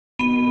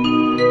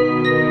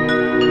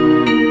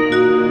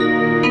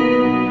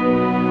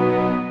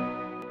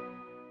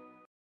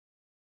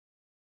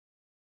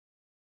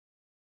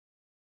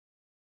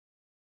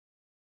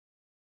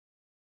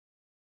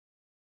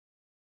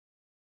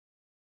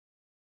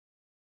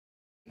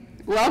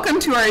Welcome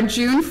to our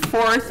June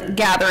 4th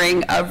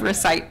gathering of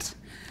Recite.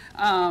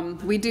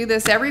 We do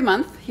this every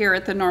month here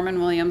at the Norman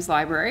Williams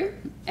Library,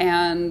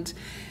 and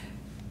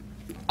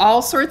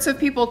all sorts of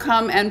people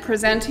come and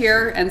present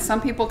here, and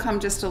some people come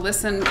just to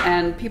listen,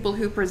 and people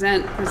who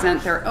present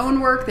their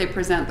own work, they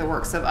present the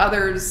works of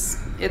others.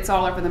 It's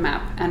all over the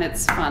map, and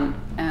it's fun,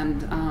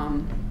 and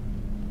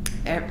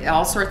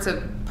all sorts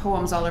of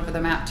poems all over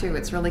the map too.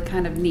 It's really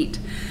kind of neat.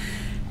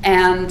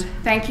 And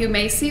thank you,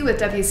 Macy, with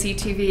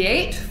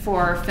WCTV8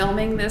 for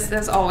filming this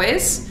as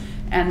always.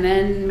 And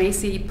then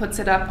Macy puts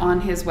it up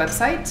on his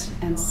website,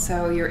 and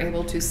so you're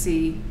able to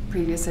see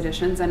previous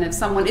editions. And if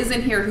someone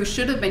isn't here who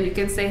should have been, you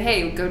can say,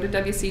 hey, go to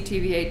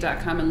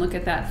WCTV8.com and look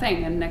at that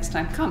thing, and next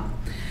time come.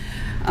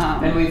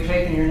 And we've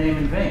taken your name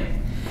in vain.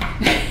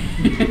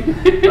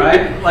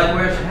 Right? Like,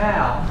 where's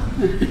Hal?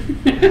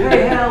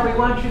 Hey, Hal, we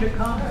want you to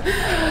come.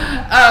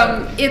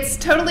 It's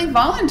totally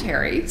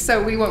voluntary,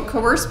 so we won't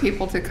coerce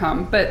people to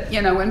come. But,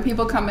 you know, when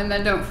people come and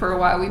then don't for a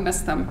while, we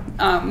miss them.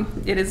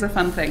 It is a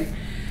fun thing.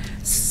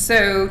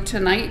 So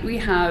tonight we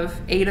have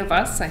 8 of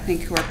us, I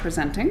think, who are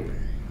presenting.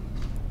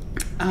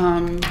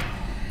 And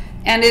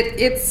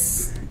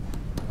it's...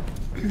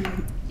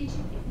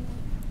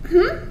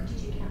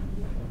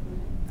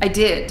 I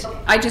did.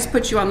 I just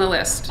put you on the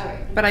list.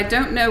 But I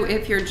don't know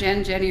if you're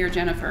Jen, Jenny, or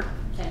Jennifer.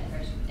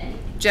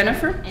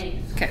 Jennifer?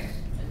 Okay.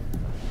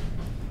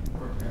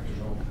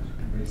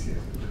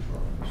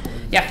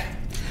 Yeah.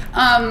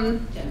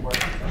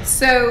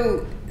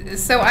 So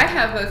I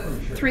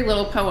have 3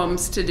 little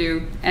poems to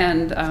do,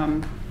 and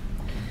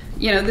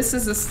you know, this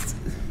is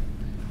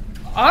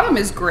autumn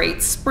is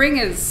great. Spring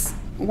is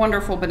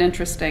wonderful but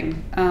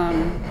interesting.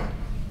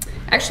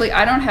 Actually,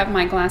 I don't have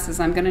my glasses.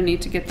 I'm going to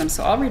need to get them,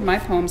 so I'll read my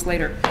poems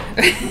later.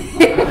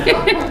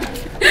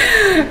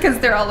 Because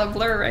they're all a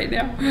blur right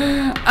now.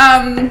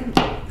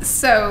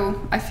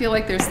 So I feel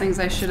like there's things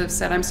I should have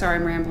said. I'm sorry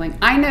I'm rambling.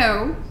 I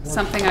know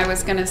something I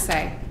was going to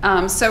say.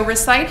 So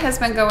Recite has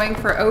been going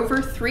for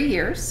over 3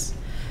 years,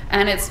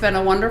 and it's been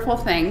a wonderful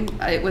thing.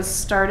 It was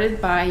started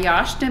by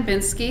Yash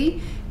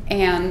Dembinski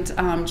and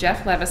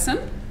Jeff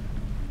Levison.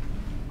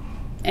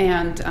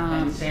 And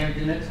Sam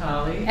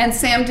DiNatale. And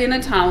Sam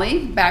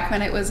DiNatale, back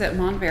when it was at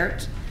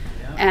Montvert.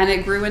 Yeah. And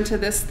it grew into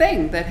this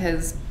thing that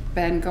has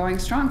been going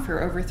strong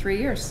for over 3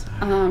 years.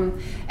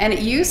 And it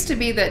used to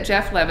be that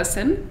Jeff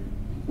Levison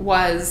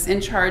was in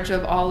charge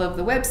of all of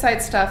the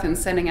website stuff and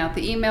sending out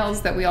the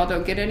emails that we all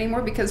don't get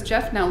anymore, because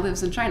Jeff now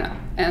lives in China.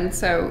 And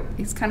so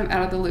he's kind of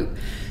out of the loop.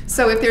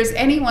 So if there's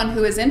anyone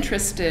who is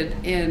interested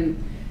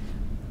in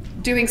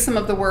doing some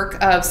of the work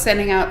of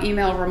sending out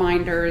email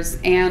reminders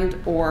and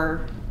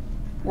or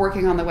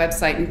working on the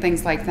website and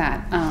things like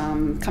that,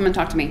 come and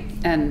talk to me,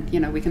 and you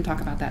know, we can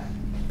talk about that.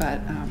 But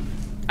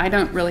I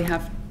don't really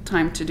have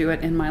time to do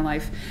it in my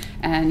life,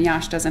 and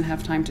Yash doesn't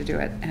have time to do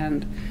it,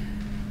 and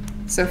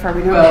so far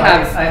we don't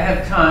have... I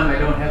have time, I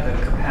don't have the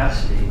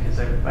capacity, because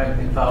I'm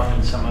involved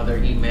in some other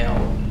email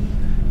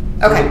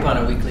group on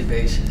a weekly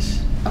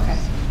basis. Okay,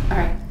 all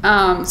right.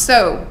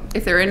 So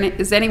if there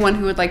is anyone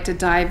who would like to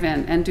dive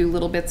in and do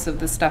little bits of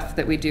the stuff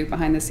that we do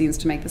behind the scenes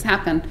to make this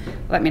happen,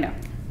 let me know.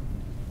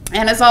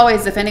 And as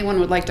always, if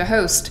anyone would like to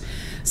host,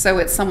 so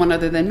it's someone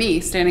other than me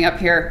standing up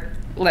here,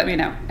 let me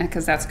know,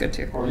 because that's good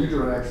too. Oh, you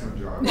do an excellent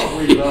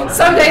job.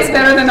 Some days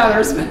better than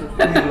others.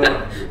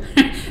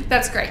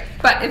 That's great.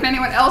 But if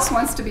anyone else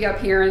wants to be up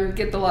here and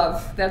get the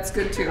love, that's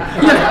good too.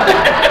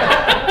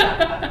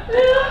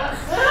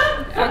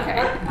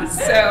 Okay,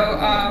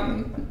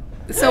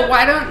 so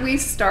why don't we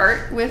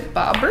start with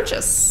Bob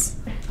Burgess?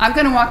 I'm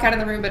going to walk out of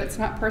the room, but it's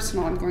not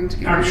personal. I'm going to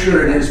be... I'm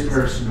sure it is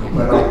personal,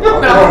 but I'll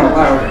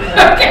allow it.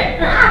 Okay.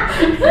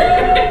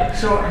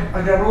 So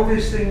I got all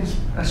these things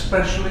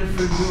especially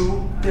for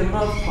you. They're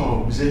love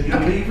poems, and you're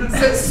leaving.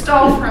 So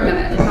stall for a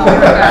minute. And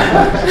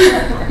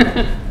I'll be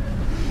back.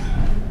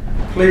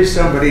 Please,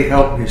 somebody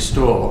help me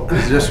stall,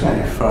 because this will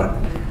be fun.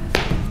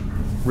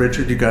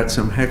 Richard, you got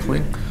some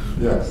heckling?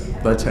 Yes.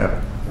 Let's have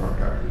it.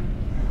 Okay.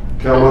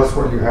 Tell us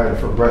what you had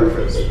for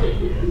breakfast. In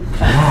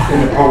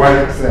a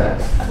poetic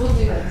sense. We'll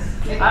do this.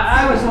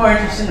 I was more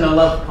interested in the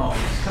love poems.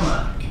 Come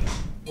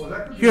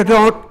on.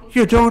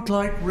 You don't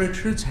like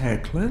Richard's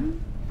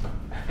heckling?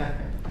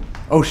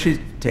 Oh,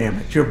 damn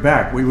it, you're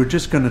back. We were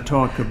just going to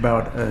talk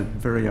about a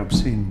very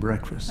obscene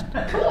breakfast. Go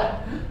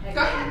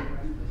ahead.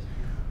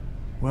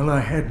 Well,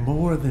 I had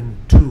more than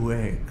 2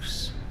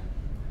 eggs.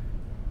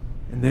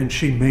 And then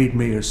she made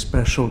me a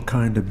special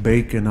kind of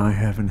bacon I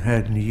haven't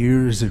had in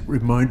years. It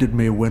reminded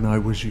me of when I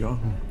was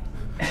young.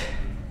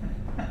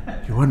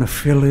 You want to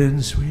fill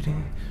in, sweetie?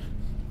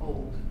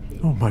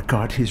 Oh my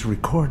God, he's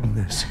recording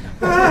this.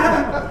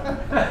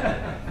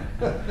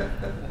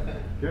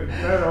 Getting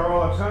better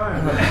all the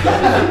time.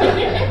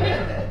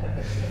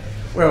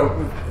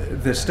 Well,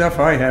 the stuff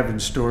I have in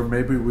store,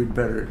 maybe we'd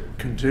better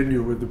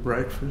continue with the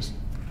breakfast.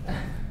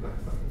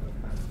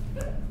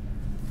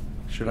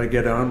 Should I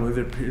get on with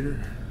it, Peter?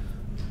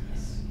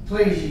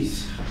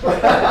 Please.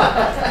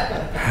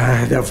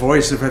 The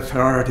voice of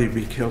authority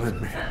be killing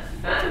me.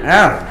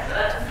 Adam.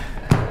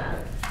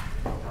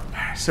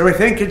 So I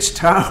think it's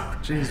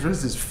time. Jeez, what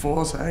is this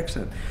false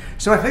accent?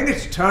 So I think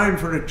it's time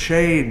for a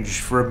change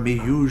from me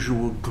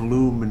usual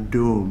gloom and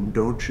doom,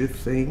 don't you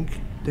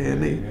think,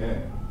 Danny?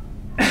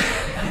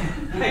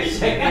 I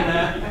second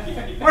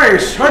that. Why,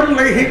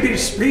 suddenly he be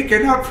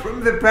speaking up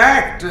from the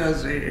back,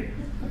 does he?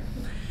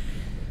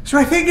 So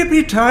I think it'd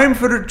be time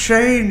for a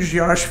change,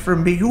 Josh,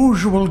 from me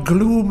usual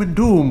gloom and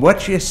doom.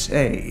 What you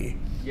say?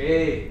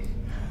 Yay.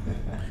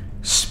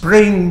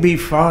 Spring be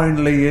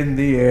finally in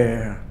the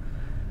air.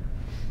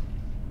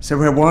 So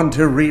I want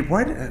to read.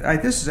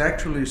 This is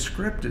actually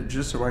scripted,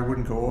 just so I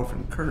wouldn't go off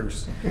and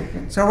curse.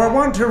 So I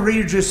want to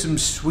read you some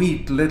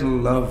sweet little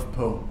love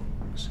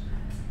poems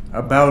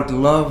about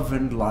love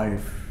and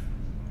life.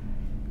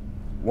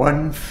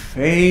 One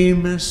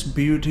famous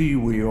beauty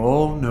we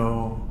all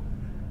know,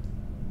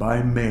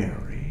 by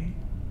Mary.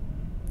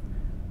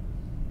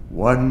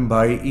 One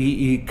by E.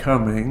 E.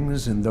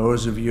 Cummings, and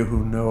those of you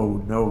who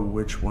know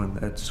which one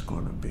that's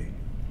going to be.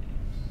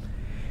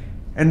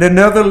 And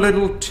another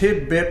little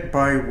tidbit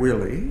by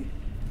Willie.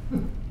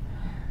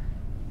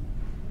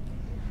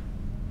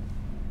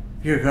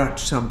 You got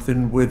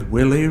something with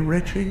Willie,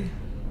 Richie?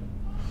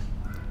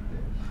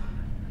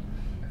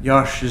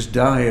 Yosh is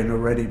dying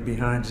already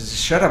behind us.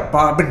 Shut up,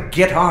 Bob, and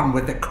get on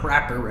with the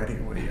crap already,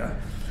 will you?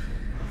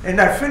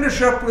 And I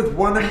finish up with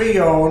one of my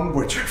own,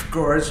 which of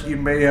course you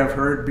may have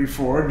heard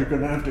before, and you're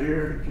going to have to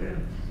hear it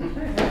again.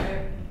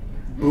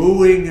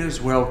 Booing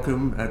is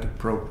welcome at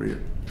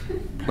appropriate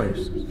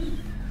places,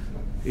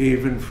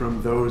 even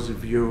from those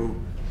of you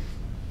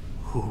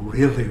who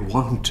really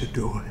want to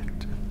do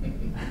it.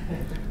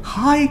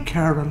 Hi,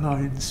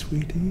 Caroline,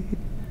 sweetie.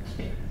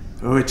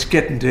 Oh, it's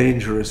getting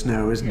dangerous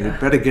now, isn't it?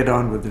 Better get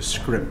on with the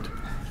script.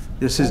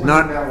 This is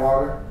not... What was in that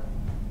water?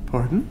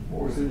 Pardon?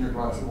 What was in your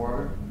glass of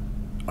water?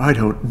 I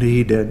don't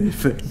need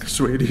anything,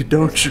 sweetie.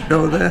 Don't you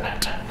know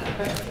that?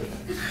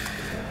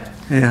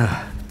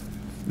 Yeah.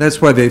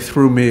 That's why they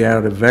threw me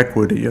out of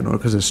equity,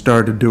 because I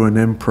started doing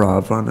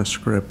improv on a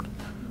script.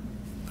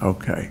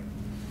 Okay.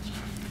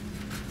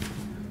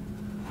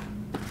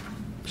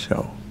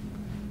 So,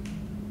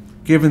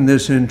 given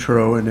this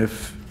intro, and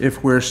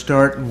if we're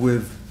starting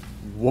with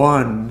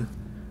one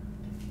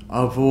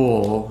of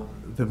all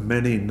the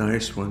many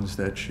nice ones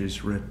that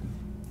she's written,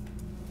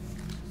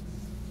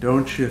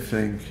 don't you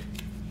think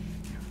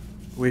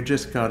we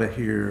just got to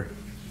hear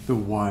the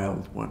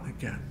wild one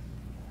again?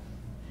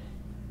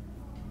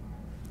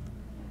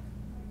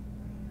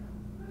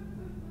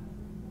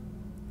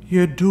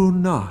 You do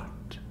not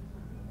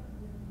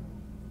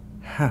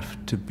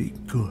have to be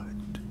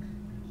good.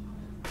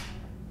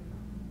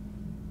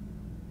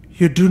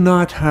 You do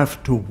not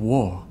have to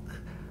walk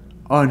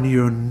on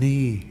your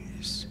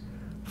knees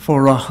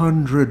for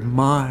 100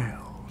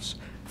 miles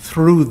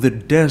through the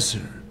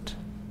desert,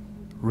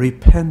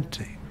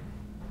 repenting.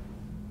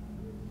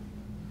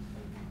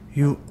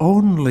 You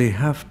only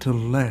have to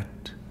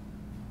let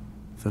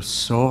the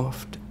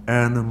soft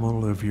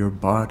animal of your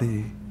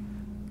body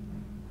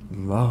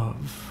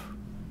love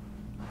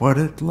what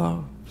it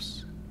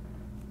loves.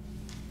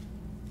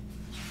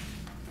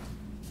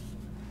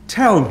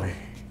 Tell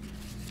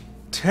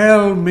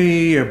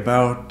me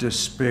about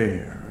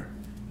despair,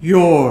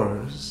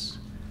 yours,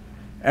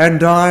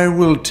 and I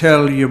will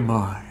tell you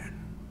mine.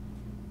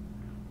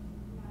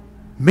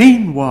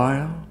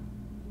 Meanwhile,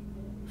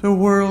 the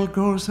world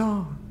goes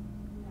on.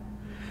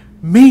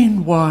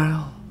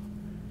 Meanwhile,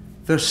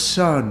 the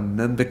sun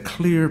and the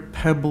clear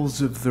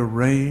pebbles of the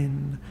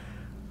rain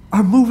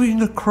are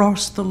moving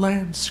across the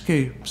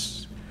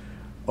landscapes,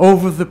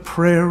 over the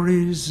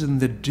prairies and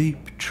the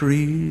deep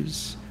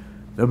trees,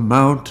 the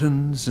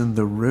mountains and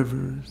the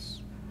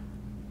rivers.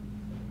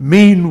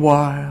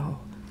 Meanwhile,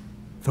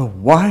 the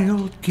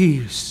wild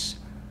geese,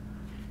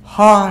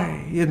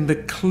 high in the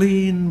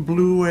clean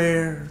blue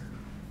air,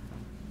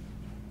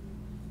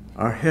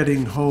 are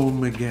heading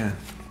home again.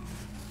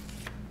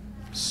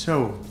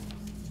 So,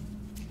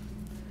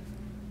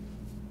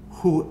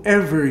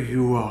 whoever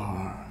you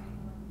are,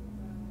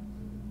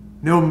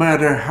 no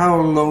matter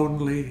how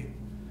lonely,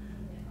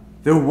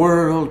 the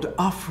world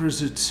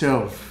offers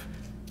itself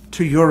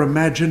to your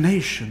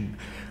imagination,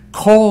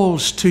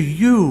 calls to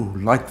you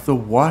like the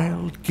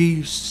wild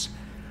geese,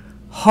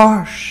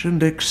 harsh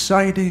and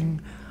exciting,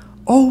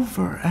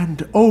 over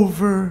and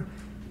over,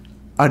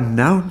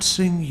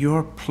 announcing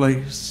your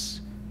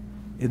place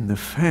in the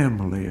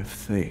family of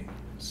things.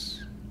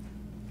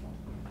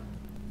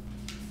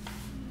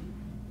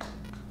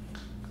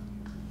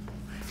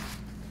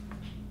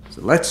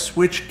 So let's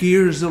switch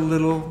gears a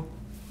little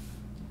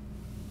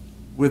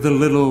with a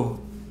little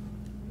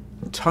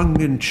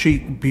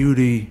tongue-in-cheek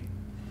beauty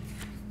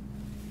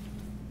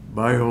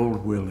by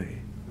old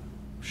Willie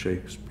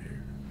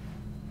Shakespeare.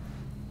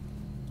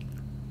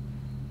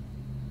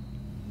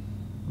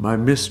 My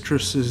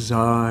mistress's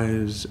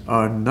eyes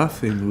are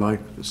nothing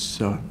like the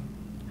sun.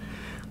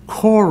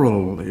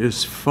 Coral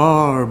is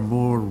far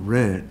more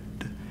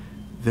red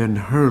than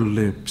her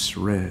lips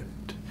red.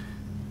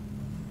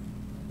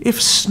 If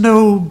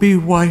snow be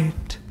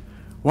white,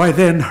 why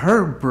then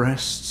her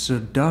breasts are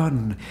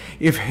done.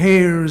 If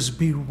hairs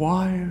be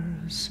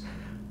wires,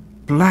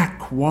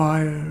 black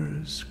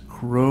wires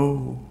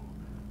grow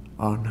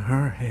on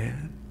her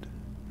head.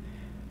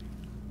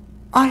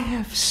 I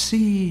have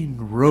seen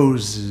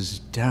roses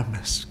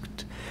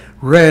damasked,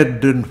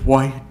 red and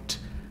white,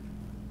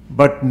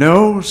 but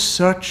no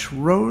such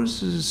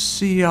roses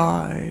see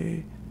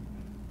I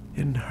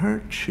in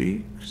her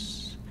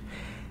cheeks,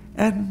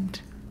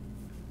 and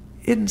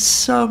in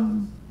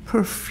some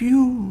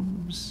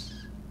perfumes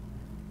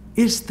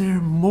is there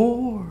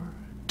more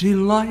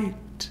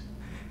delight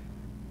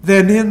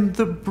than in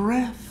the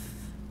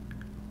breath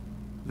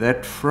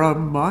that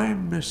from my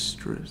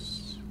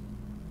mistress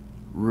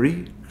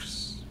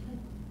reeks.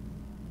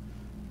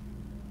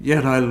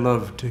 Yet I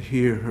love to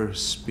hear her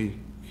speak.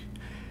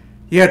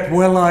 Yet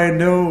well I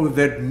know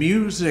that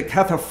music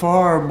hath a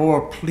far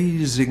more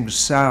pleasing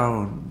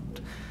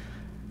sound.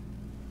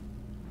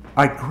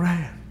 I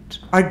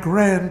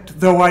grant,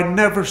 though I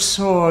never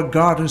saw a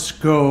goddess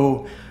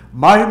go,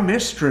 my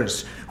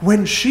mistress,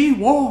 when she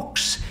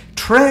walks,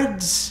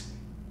 treads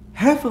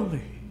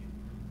heavily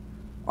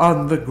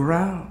on the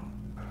ground.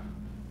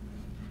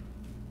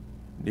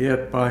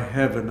 Yet by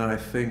heaven I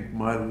think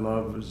my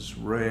love is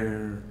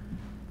rare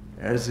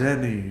as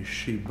any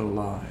she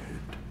belied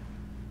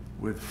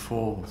with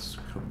false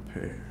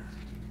compare.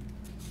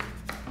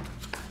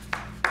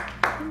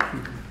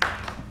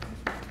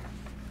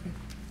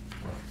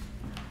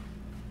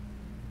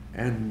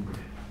 And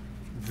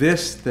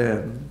this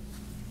then,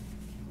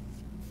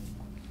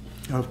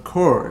 of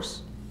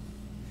course,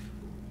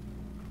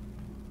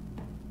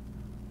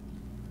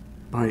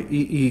 by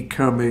E.E.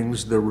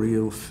 Cummings, The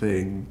Real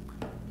Thing.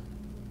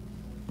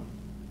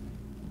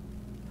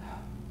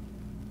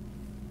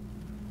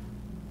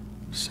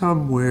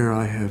 Somewhere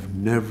I have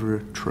never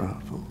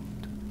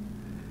traveled,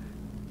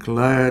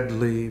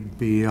 gladly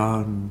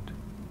beyond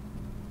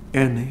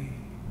any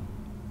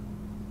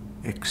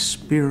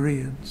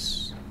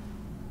experience.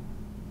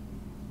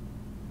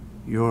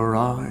 Your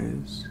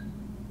eyes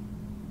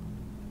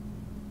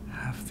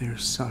have their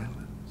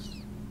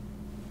silence.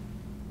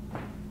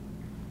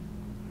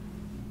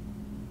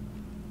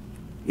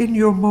 In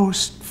your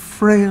most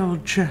frail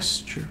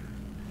gesture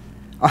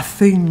are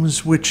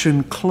things which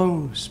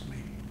enclose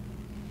me,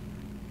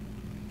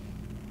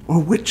 or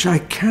which I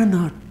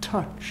cannot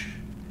touch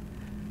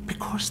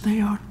because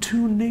they are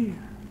too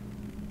near.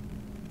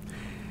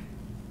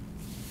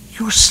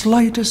 Your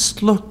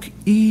slightest look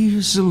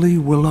easily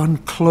will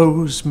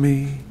unclose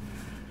me,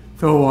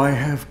 though I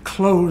have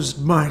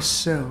closed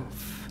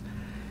myself.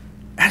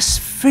 As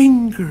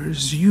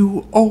fingers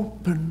you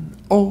open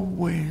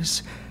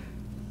always,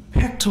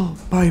 petal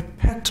by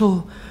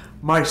petal,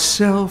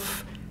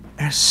 myself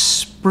as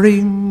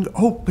spring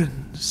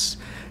opens,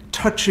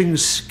 touching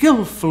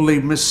skillfully,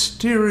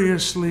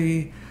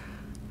 mysteriously,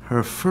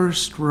 her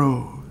first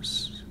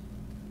rose.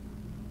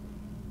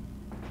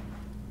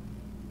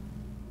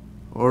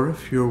 Or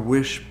if your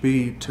wish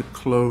be to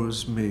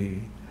close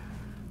me,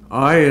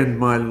 I and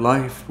my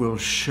life will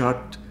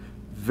shut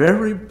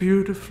very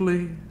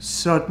beautifully,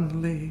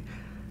 suddenly,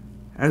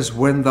 as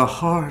when the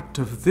heart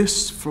of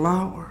this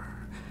flower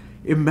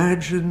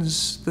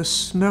imagines the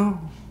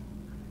snow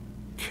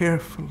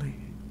carefully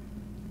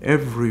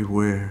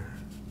everywhere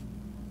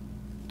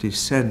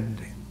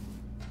descending.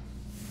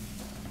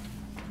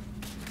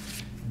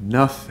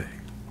 Nothing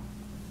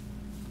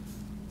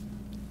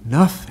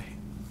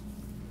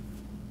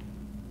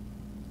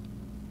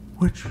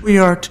which we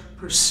are to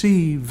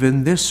perceive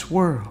in this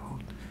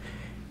world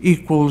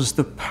equals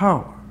the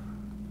power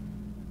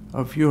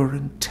of your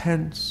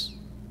intense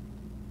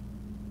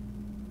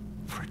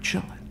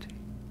fragility,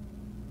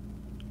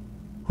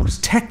 whose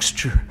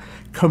texture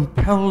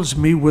compels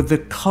me with the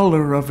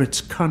color of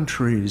its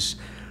countries,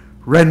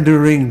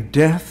 rendering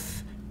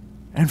death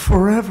and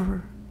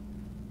forever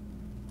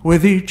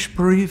with each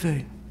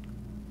breathing.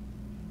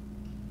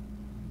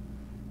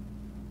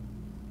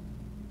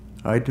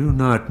 I do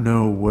not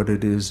know what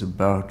it is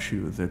about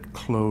you that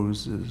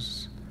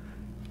closes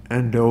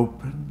and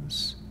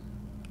opens.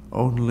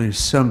 Only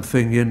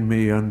something in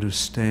me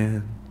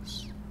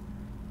understands.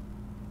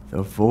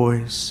 The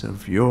voice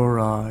of your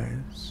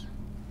eyes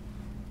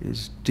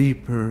is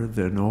deeper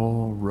than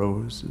all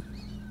roses.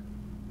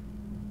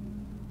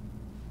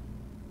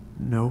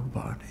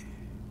 Nobody,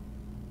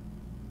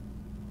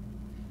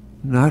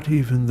 not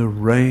even the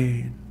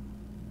rain,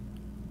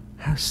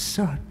 has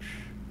such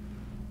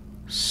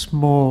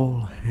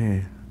small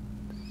hands.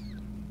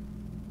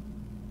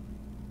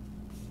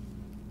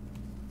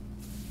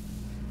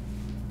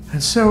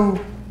 And so,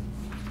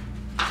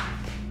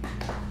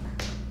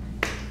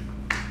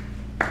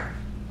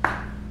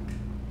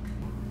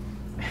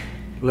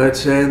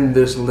 let's end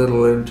this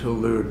little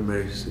interlude,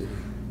 Macy,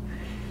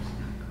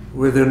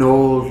 with an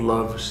old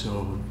love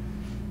song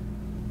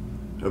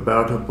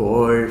about a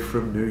boy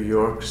from New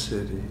York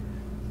City.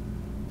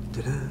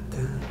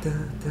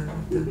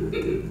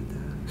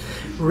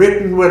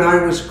 Written when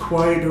I was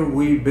quite a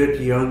wee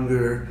bit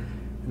younger,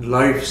 and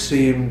life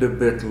seemed a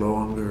bit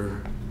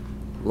longer,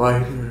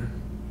 lighter,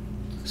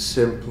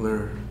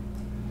 simpler.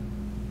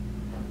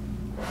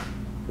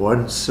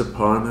 Once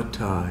upon a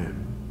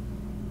time,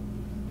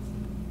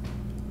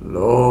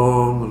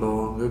 long,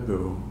 long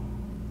ago,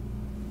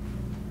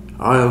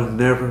 I'll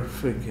never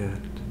forget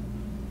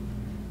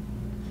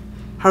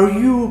how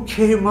you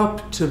came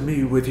up to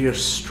me with your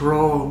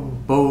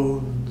strong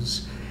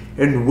bones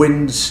and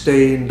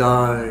wind-stained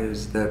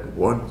eyes that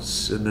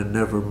once in a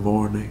never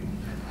morning,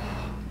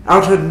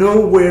 out of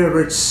nowhere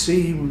it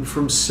seemed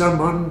from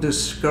some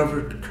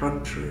undiscovered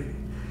country,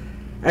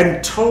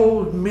 and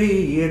told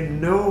me in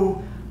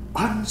no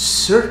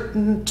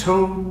uncertain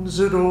tones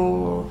at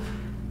all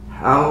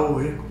how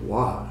it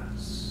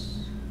was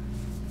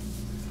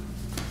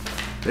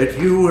that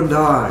you and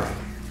I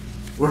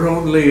were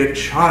only a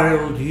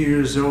child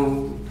years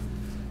old,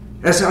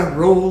 as I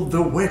rolled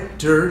the wet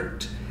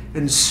dirt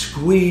and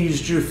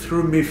squeezed you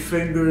through me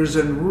fingers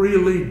and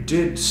really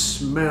did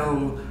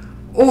smell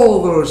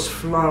all those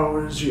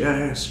flowers you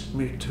asked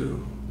me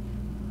to.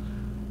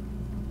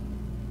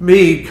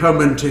 Me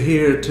coming to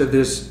here to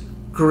this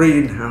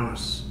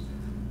greenhouse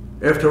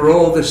after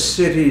all the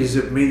cities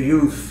of me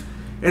youth,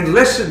 and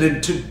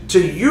listening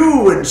to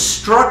you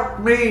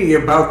instruct me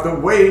about the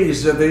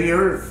ways of the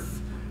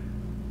earth,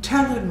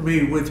 telling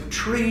me with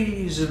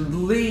trees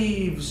and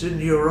leaves in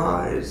your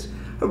eyes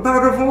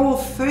about, of all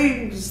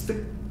things,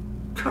 the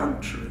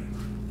country.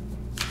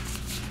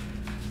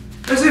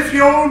 As if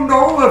you owned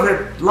all of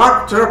it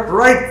locked up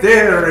right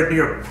there in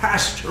your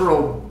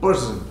pastoral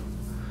bosom,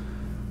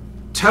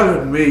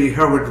 telling me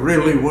how it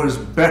really was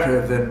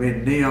better than me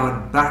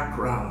neon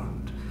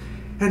background,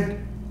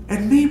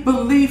 and me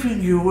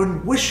believing you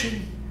and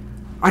wishing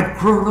I'd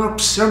grown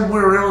up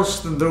somewhere else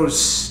than those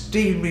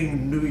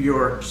steaming New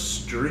York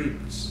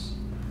streets.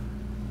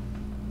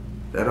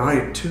 That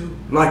I too,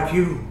 like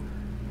you,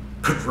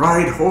 could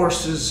ride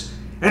horses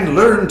and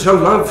learn to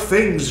love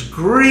things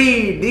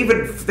green,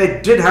 even if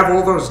they did have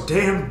all those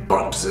damn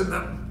bumps in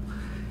them,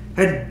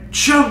 and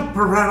jump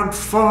around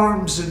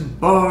farms and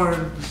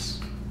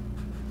barns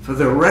for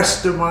the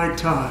rest of my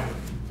time,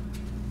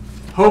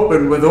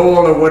 hoping with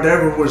all of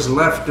whatever was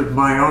left of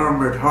my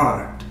armored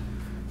heart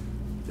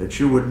that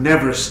you would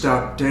never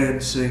stop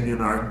dancing in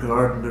our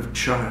garden of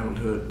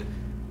childhood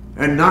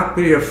and not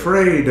be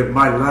afraid of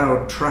my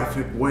loud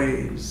traffic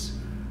ways,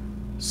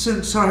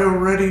 since I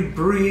already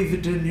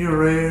breathed in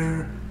your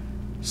air,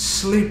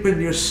 sleep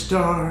in your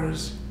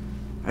stars,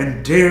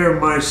 and dare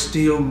my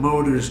steel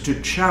motors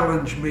to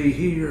challenge me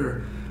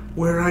here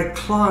where I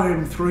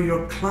climb through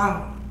your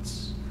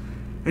clouds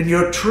and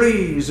your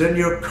trees and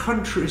your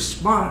country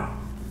smile.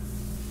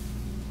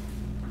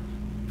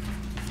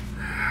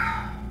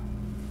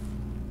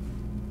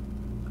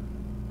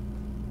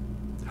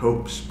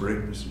 Hope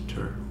springs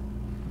eternal.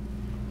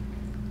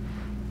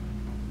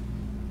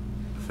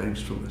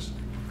 Thanks for listening.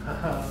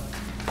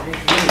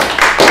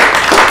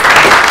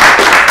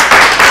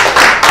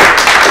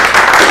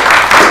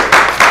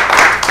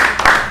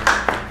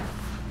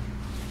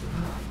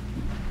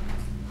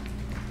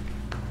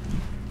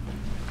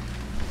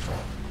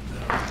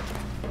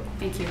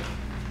 Thank you.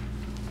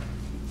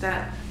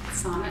 That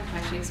sonnet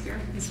by Shakespeare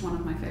is one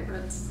of my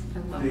favorites. I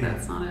love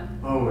that sonnet.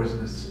 Oh,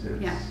 isn't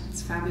it? Yeah,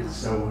 it's fabulous.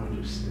 So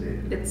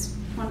understated. It's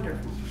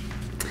wonderful.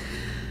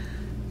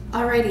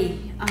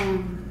 Alrighty,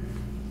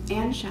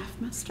 Ann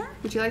Schaffmeister,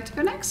 would you like to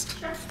go next?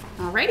 Sure.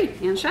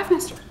 Alrighty, Ann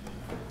Schaffmeister.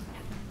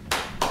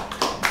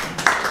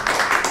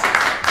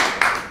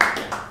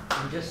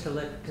 And just to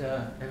let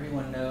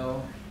everyone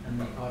know in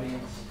the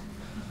audience,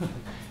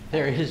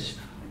 there is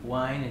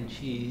wine and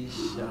cheese,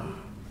 so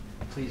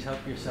please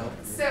help yourself.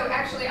 So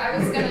actually, I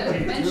was going to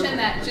mention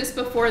that just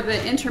before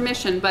the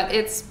intermission, but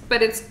it's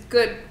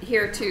good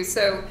here too.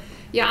 So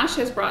Yash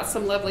has brought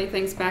some lovely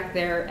things back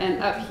there,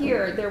 and up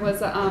here there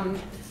was a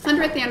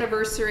 100th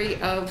anniversary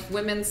of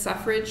women's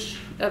suffrage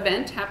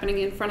event happening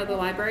in front of the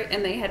library,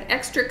 and they had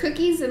extra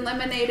cookies and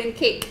lemonade and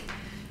cake.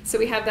 So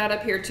we have that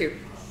up here too.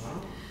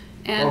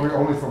 And Probably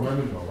only for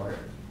women though, right?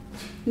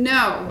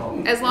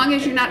 no, as long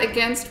as you're not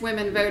against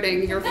women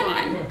voting, you're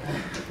fine.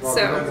 Well,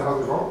 So depends how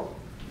they vote.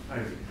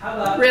 How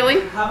about,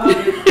 really? How about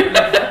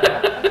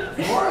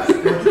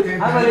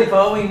if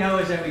all we know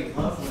is that we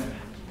love women?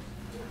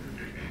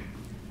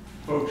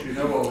 Folks, you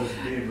know all this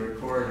being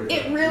recorded.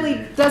 It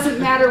really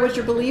doesn't matter what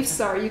your beliefs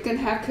are. You can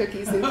have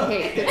cookies and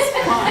cake. It's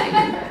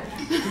fine.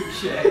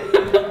 Touche.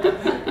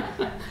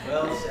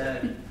 Well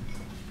said.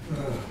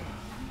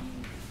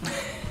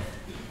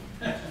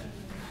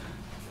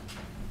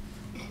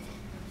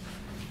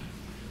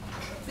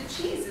 The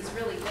cheese is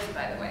really good,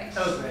 by the way.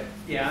 Oh, good.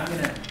 Yeah, I'm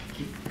going to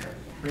keep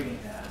bringing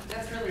that.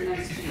 That's really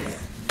nice cheese.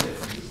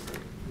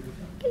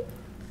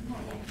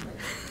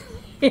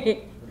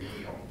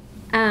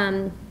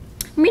 I'm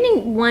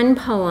reading one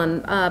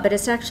poem, but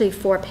it's actually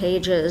 4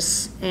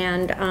 pages,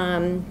 and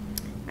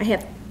I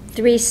have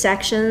 3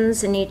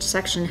 sections, and each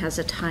section has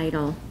a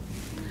title.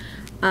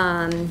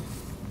 The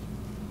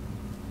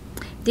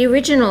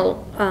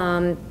original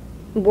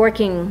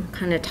working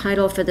kind of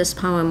title for this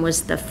poem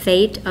was The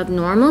Fate of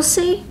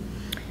Normalcy,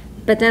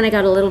 but then I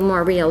got a little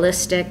more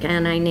realistic,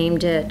 and I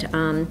named it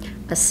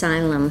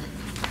Asylum.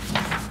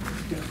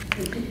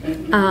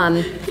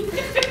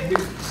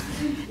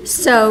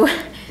 So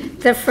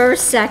the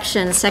first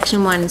section,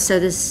 section 1, so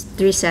there's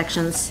 3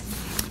 sections,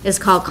 is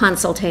called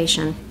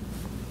consultation.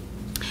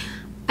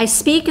 I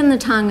speak in the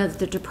tongue of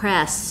the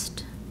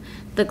depressed.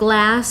 The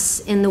glass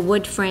in the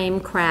wood frame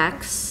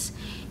cracks,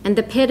 and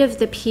the pit of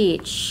the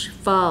peach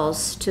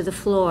falls to the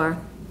floor.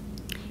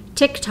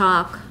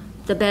 Tick-tock,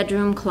 the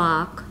bedroom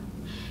clock.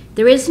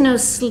 There is no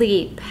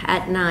sleep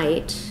at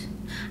night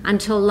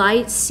until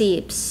light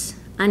seeps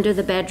under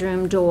the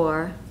bedroom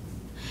door.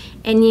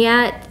 And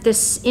yet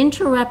this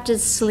interrupted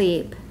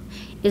sleep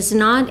is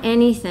not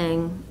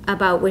anything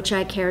about which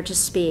I care to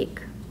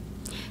speak.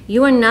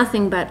 You are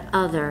nothing but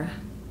other.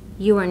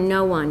 You are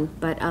no one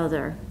but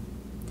other.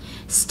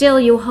 Still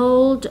you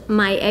hold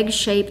my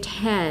egg-shaped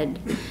head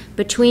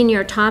between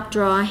your top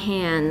drawer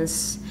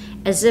hands,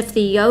 as if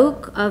the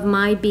yolk of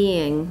my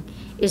being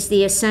is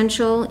the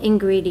essential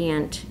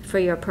ingredient for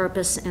your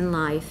purpose in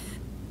life.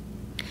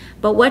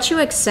 But what you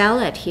excel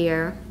at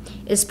here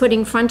is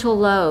putting frontal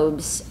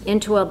lobes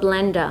into a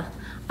blender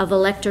of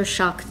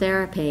electroshock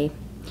therapy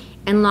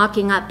and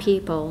locking up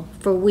people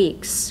for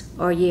weeks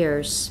or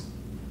years.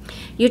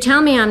 You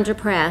tell me I'm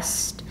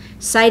depressed,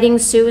 citing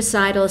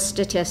suicidal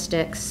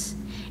statistics,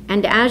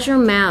 and as your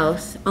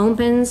mouth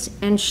opens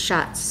and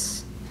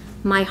shuts,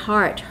 my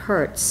heart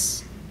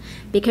hurts,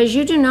 because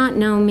you do not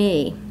know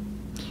me,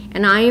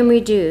 and I am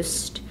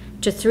reduced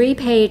to 3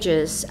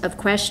 pages of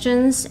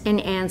questions and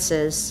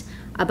answers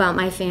about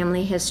my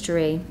family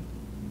history.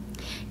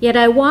 Yet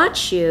I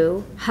watch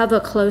you hover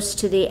close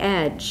to the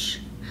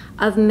edge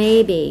of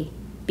maybe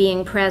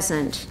being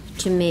present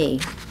to me.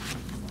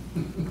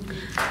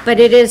 But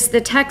it is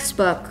the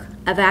textbook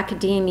of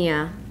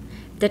academia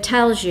that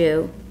tells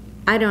you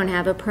I don't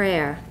have a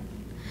prayer,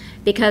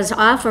 because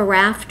off a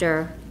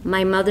rafter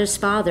my mother's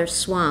father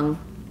swung,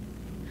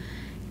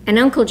 and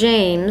Uncle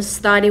James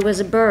thought he was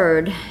a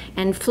bird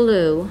and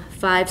flew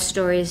 5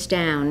 stories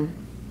down.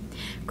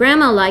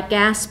 Grandma liked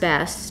gas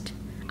best,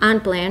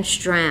 Aunt Blanche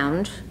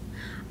drowned,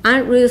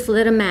 Aunt Ruth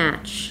lit a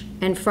match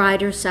and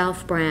fried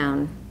herself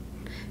brown.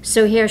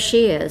 So here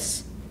she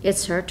is.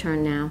 It's her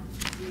turn now.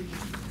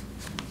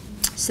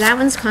 So that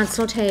one's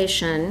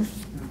consultation.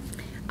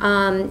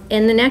 And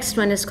the next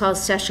one is called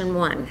session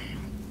 1.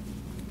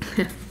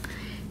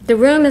 The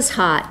room is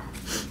hot.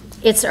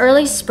 It's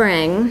early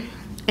spring,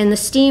 and the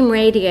steam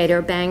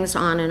radiator bangs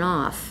on and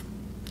off.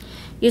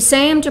 You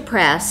say I'm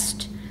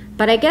depressed,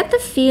 but I get the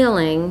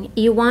feeling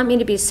you want me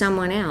to be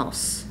someone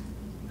else.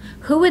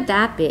 Who would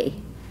that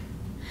be?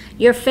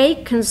 Your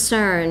fake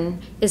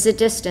concern is a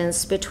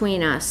distance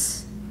between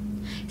us.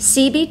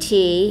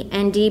 CBT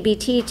and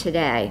DBT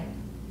today.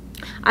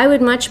 I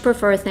would much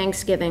prefer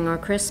Thanksgiving or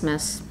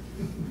Christmas.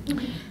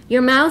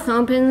 Your mouth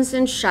opens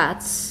and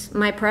shuts.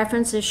 My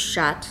preference is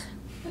shut.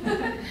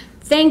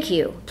 Thank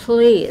you,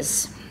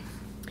 please.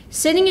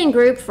 Sitting in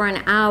group for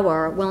an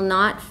hour will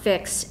not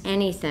fix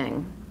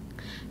anything.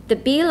 The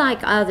be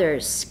like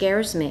others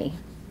scares me.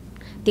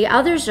 The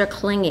others are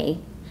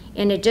clingy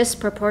in a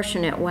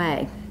disproportionate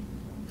way.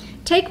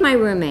 Take my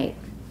roommate.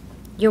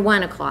 You're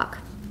 1 o'clock.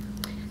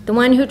 The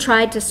one who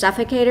tried to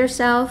suffocate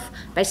herself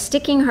by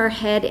sticking her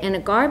head in a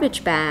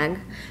garbage bag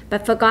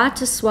but forgot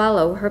to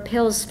swallow her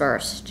pills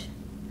first.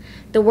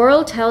 The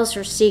world tells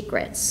her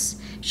secrets.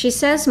 She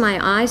says my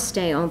eyes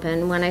stay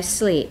open when I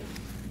sleep.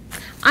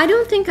 I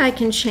don't think I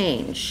can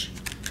change.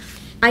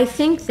 I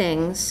think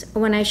things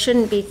when I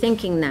shouldn't be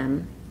thinking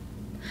them.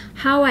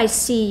 How I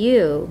see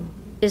you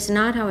is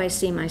not how I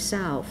see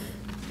myself.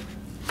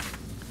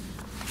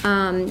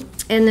 And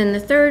then the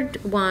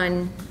third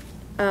one,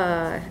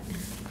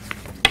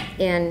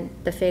 in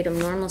the Fate of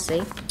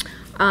Normalcy,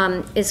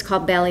 is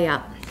called Belly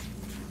Up.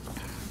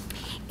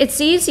 It's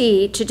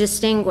easy to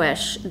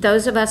distinguish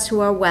those of us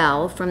who are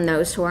well from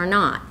those who are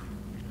not.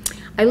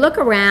 I look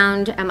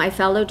around at my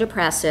fellow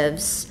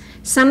depressives,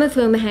 some of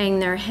whom hang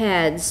their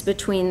heads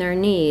between their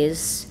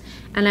knees,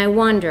 and I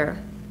wonder,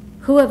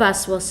 who of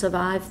us will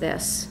survive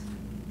this?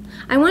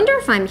 I wonder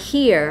if I'm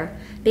here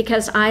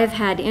because I have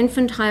had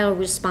infantile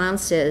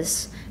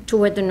responses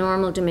toward the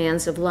normal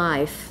demands of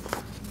life.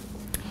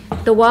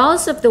 The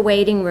walls of the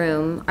waiting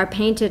room are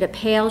painted a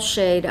pale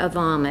shade of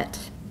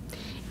vomit,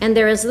 and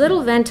there is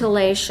little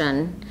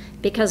ventilation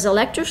because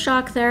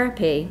electroshock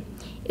therapy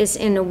is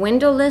in a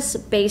windowless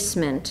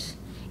basement,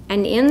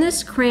 and in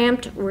this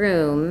cramped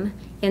room,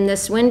 in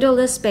this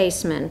windowless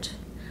basement,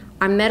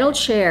 our metal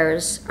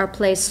chairs are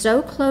placed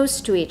so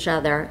close to each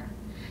other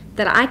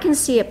that I can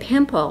see a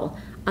pimple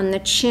on the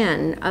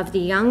chin of the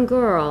young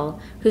girl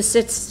who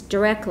sits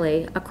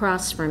directly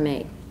across from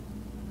me.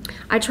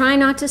 I try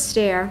not to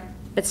stare,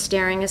 but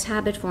staring is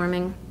habit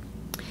forming.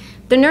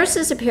 The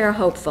nurses appear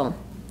hopeful.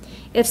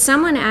 If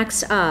someone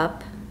acts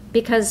up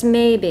because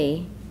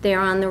maybe they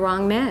are on the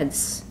wrong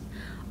meds,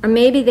 or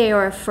maybe they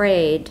are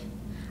afraid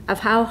of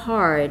how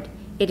hard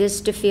it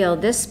is to feel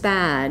this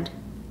bad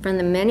from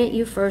the minute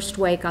you first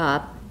wake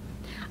up,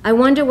 I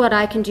wonder what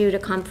I can do to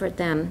comfort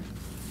them.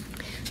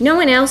 No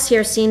one else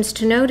here seems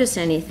to notice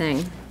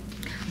anything.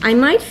 I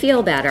might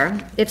feel better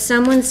if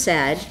someone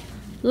said,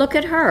 "Look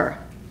at her."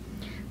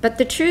 But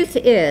the truth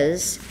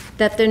is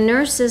that the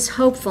nurse's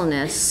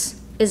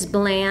hopefulness is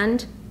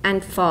bland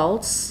and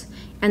false,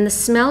 and the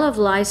smell of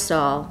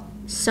Lysol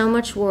so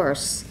much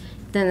worse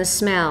than the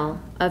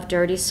smell of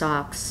dirty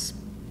socks.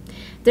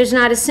 There's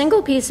not a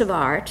single piece of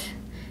art,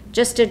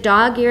 just a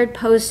dog-eared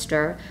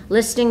poster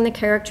listing the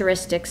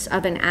characteristics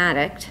of an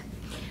addict,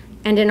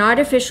 and an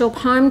artificial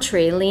palm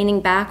tree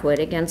leaning backward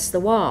against the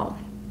wall.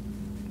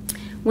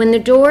 When the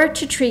door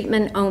to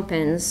treatment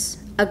opens,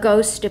 a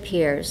ghost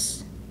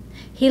appears.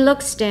 He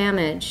looks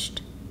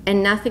damaged,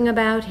 and nothing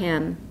about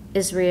him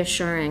is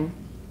reassuring.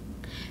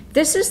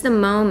 This is the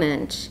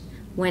moment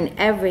when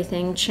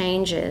everything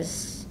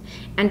changes,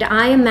 and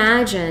I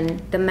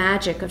imagine the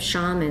magic of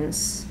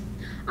shamans.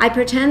 I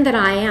pretend that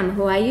I am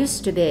who I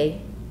used to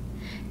be.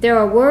 There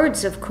are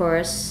words, of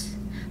course,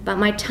 but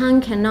my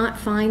tongue cannot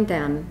find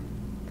them.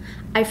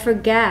 I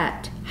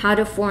forget how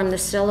to form the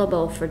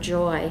syllable for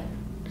joy,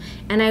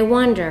 and I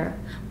wonder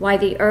why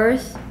the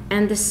earth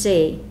and the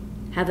sea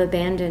have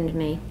abandoned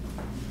me.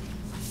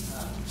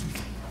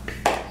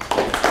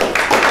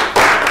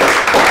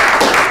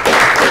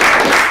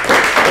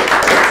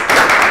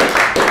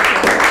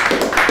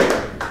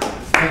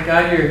 Thank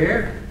God you're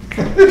here.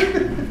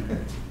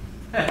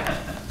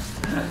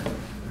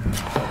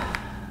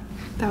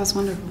 That was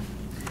wonderful.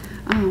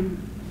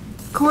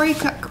 Corey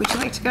Cook, would you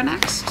like to go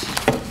next?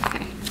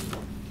 Okay.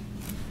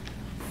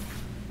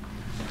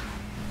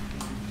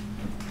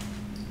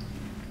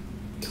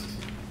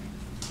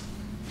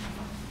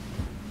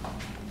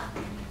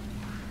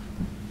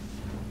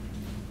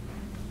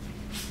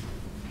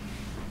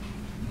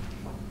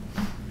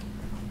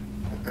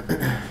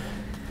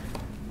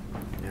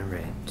 All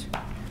right.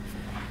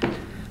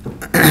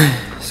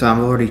 So I've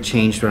already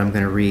changed what I'm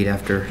going to read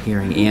after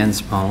hearing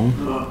Anne's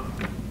poem.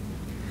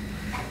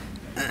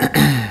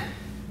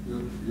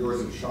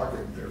 Yours is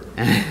shocking there.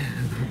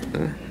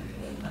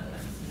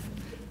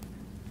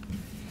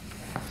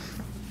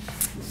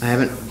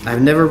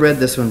 I've never read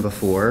this one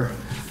before.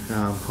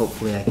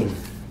 Hopefully I can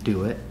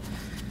do it.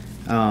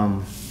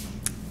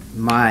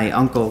 My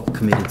uncle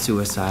committed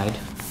suicide,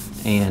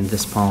 and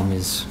this poem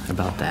is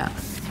about that.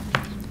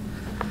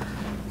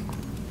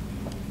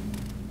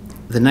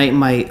 The night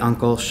my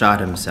uncle shot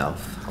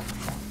himself.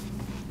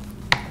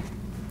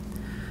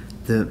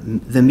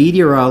 The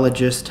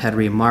meteorologist had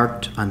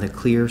remarked on the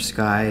clear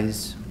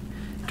skies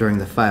during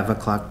the 5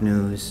 o'clock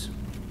news,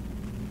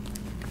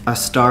 a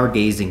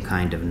stargazing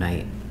kind of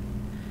night,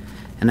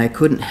 and I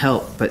couldn't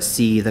help but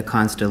see the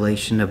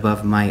constellation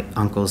above my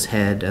uncle's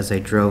head as I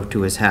drove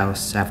to his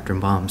house after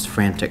Mom's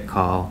frantic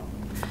call.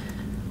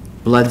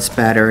 Blood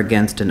spatter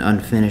against an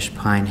unfinished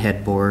pine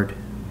headboard,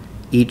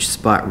 each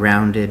spot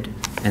rounded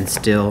and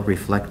still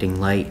reflecting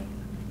light.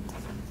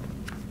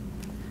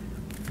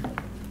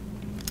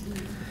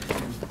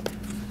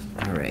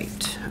 All right.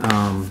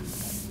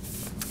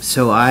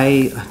 So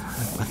I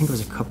think it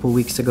was a couple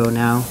weeks ago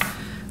now,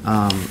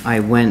 I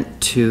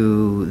went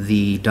to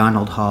the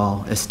Donald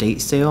Hall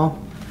estate sale,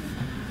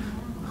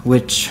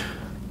 which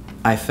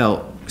I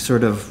felt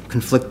sort of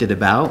conflicted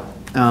about.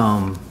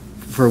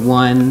 For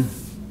one,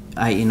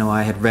 I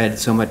had read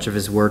so much of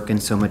his work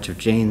and so much of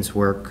Jane's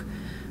work.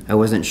 I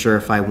wasn't sure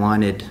if I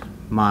wanted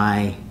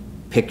my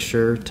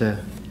picture to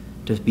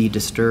be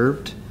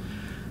disturbed.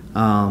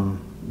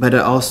 But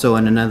it also,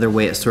 in another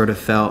way, it sort of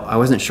felt, I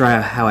wasn't sure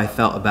how I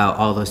felt about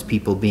all those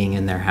people being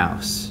in their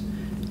house.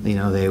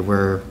 They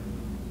were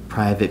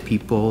private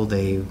people.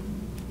 They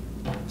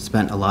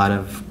spent a lot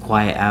of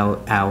quiet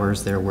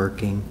hours there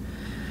working.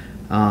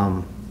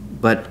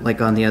 But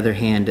like on the other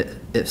hand,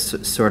 it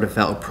sort of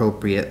felt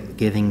appropriate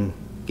giving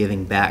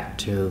back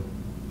to,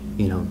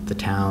 the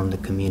town, the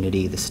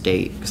community, the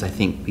state, because I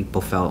think people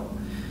felt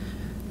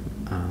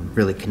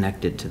really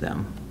connected to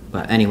them.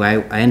 But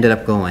anyway, I ended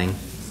up going.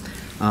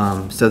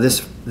 So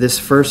this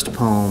first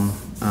poem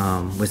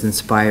was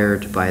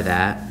inspired by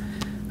that,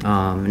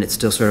 and it's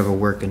still sort of a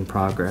work in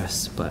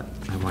progress, but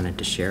I wanted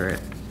to share it.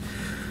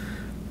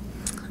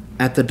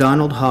 At the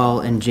Donald Hall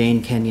and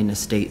Jane Kenyon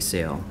estate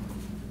sale,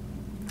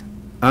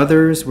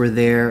 others were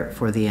there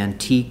for the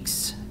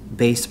antiques,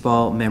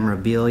 baseball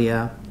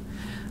memorabilia.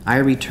 I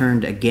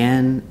returned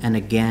again and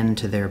again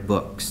to their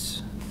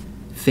books,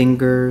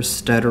 fingers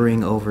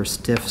stuttering over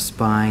stiff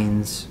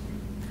spines.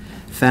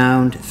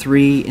 Found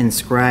 3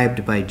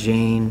 inscribed by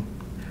Jane,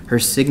 her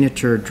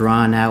signature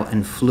drawn out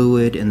and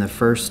fluid in the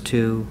first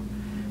 2,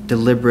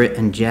 deliberate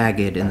and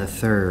jagged in the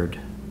third,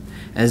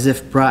 as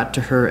if brought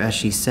to her as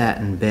she sat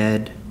in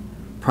bed,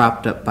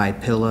 propped up by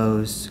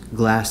pillows,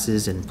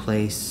 glasses in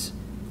place,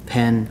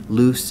 pen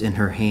loose in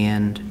her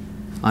hand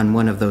on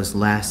one of those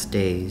last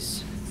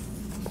days.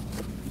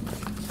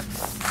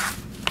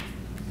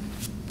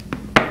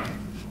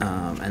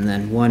 And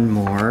then one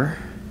more.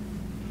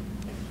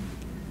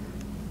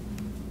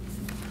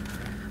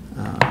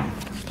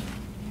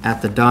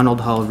 At the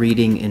Donald Hall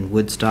reading in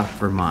Woodstock,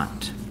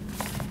 Vermont.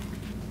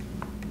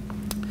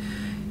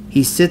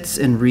 He sits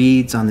and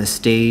reads on the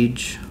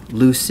stage,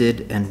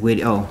 lucid and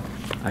witty. Oh,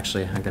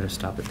 actually, I gotta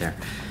stop it there.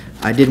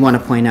 I did want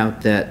to point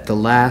out that the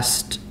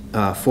last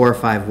 4 or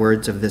 5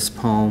 words of this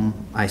poem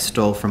I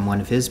stole from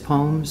one of his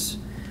poems.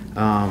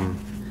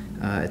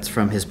 It's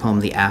from his poem,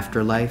 The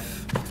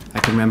Afterlife. I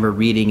can remember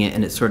reading it,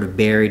 and it's sort of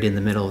buried in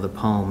the middle of the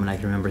poem, and I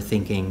can remember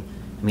thinking,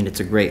 I mean, it's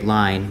a great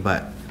line,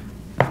 but,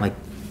 like,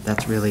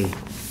 that's really,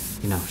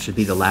 you know, should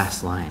be the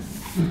last line.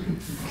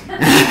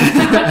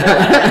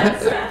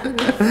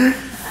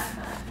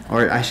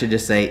 Or I should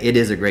just say, it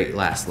is a great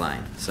last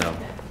line, so.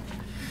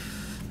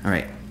 All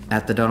right,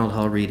 at the Donald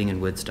Hall Reading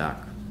in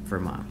Woodstock,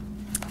 Vermont.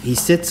 He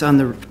sits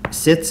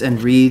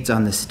and reads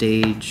on the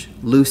stage,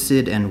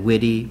 lucid and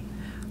witty,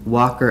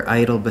 Walker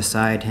idle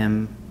beside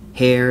him,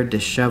 hair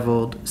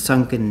disheveled,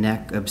 sunken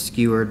neck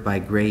obscured by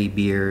gray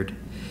beard.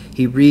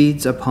 He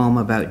reads a poem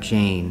about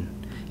Jane,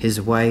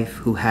 his wife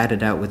who had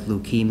it out with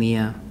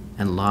leukemia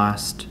and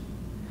lost.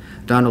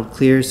 Donald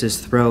clears his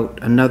throat,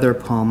 another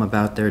poem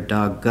about their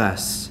dog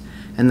Gus,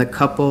 and the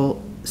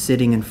couple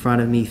sitting in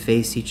front of me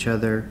face each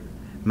other,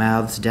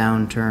 mouths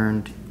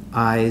downturned,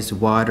 eyes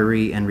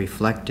watery and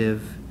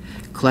reflective,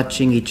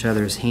 clutching each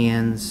other's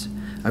hands,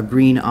 a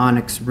green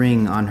onyx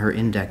ring on her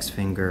index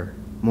finger,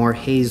 more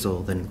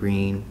hazel than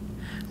green,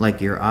 like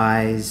your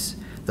eyes,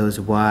 those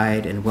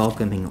wide and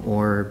welcoming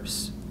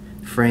orbs,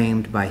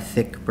 framed by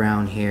thick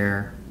brown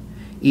hair,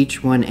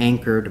 each one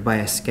anchored by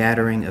a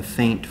scattering of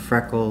faint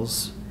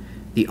freckles,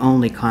 the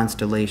only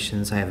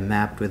constellations I have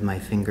mapped with my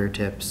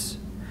fingertips.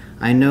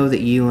 I know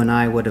that you and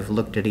I would have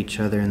looked at each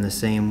other in the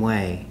same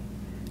way.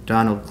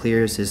 Donald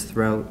clears his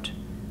throat,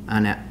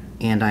 and I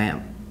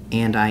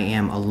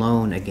am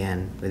alone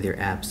again with your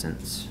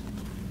absence.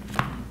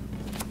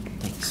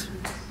 Thanks.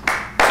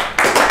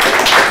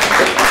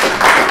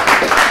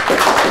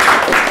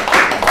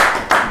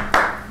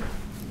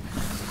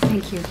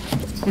 Thank you.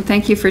 And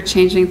thank you for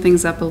changing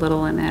things up a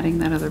little and adding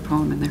that other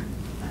poem in there.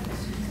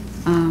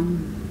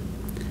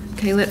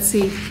 Okay, let's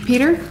see.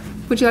 Peter,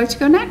 would you like to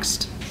go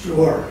next?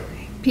 Sure.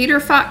 Peter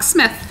Fox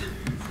Smith.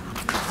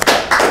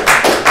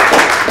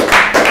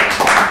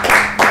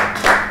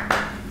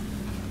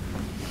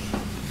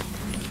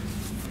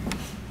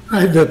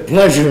 I had the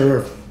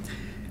pleasure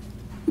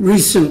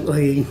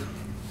recently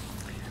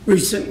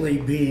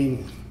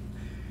being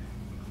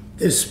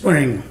this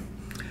spring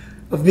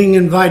of being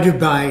invited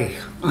by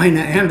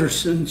Ina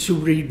Anderson to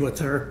read with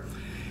her.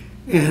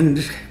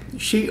 And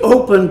she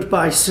opened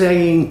by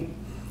saying,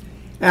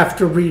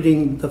 after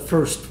reading the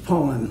first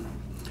poem,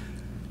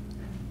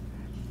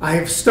 I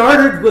have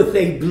started with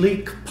a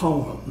bleak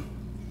poem,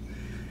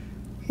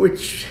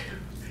 which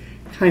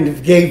kind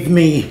of gave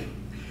me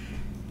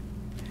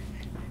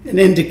an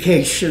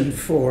indication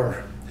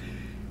for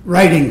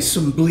writing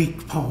some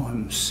bleak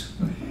poems.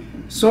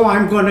 So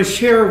I'm going to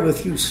share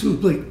with you some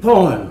bleak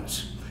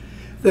poems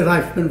that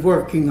I've been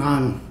working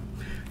on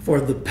for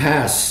the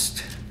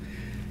past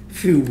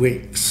few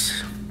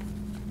weeks.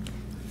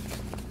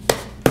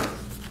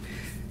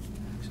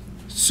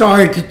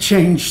 Sorry to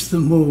change the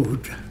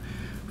mood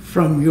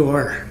from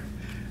your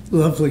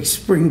lovely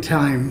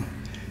springtime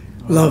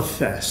love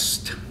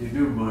fest. You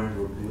knew mine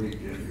were bleak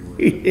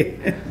anyway.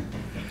 Yeah.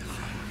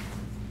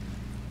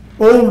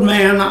 Old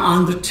Man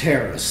on the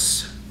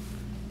Terrace.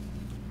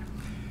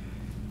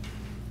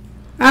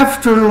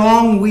 After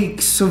long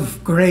weeks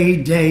of gray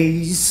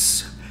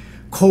days,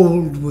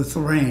 cold with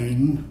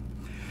rain,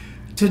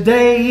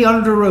 today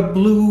under a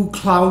blue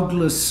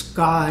cloudless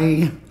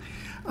sky,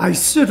 I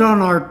sit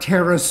on our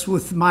terrace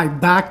with my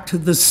back to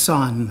the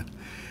sun,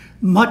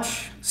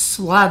 much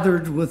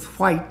slathered with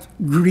white,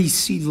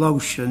 greasy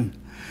lotion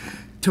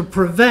to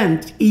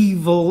prevent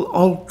evil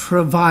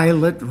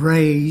ultraviolet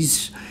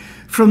rays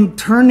from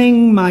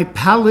turning my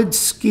pallid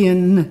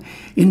skin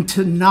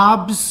into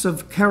knobs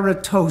of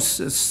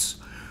keratosis,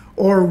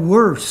 or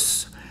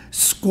worse,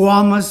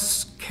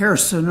 squamous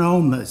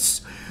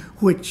carcinomas,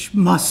 which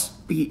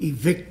must be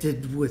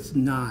evicted with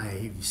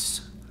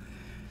knives.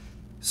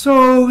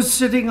 So,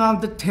 sitting on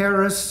the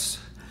terrace,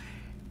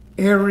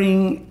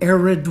 airing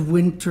arid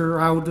winter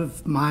out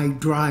of my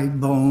dry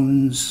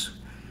bones,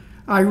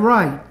 I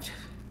write,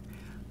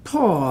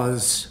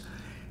 pause,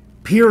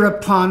 peer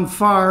upon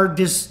far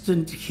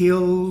distant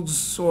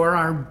hills, or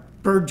our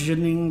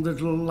burgeoning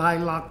little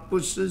lilac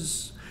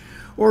bushes,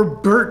 or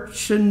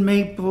birch and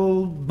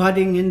maple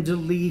budding into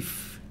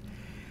leaf,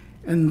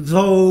 and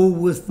though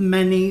with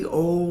many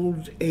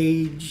old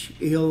age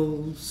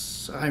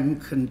ills I'm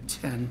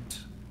content.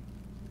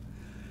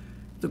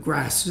 The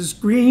grass is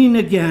green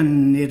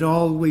again, it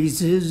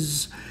always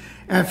is,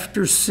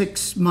 after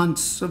 6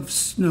 months of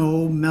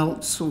snow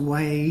melts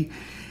away,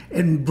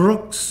 and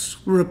brooks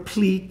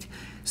replete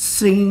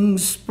sing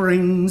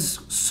spring's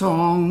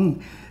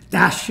song,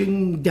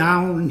 dashing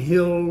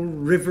downhill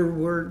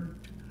riverward.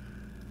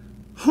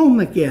 Home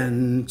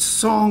again,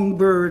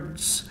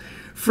 songbirds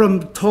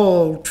from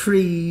tall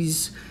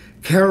trees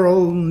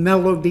carol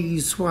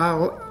melodies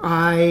while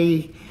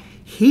I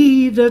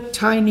heed a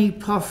tiny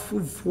puff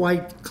of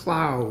white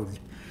cloud,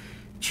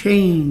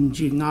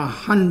 changing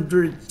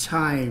 100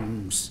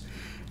 times,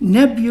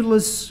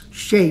 nebulous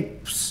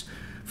shapes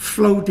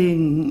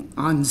floating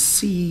on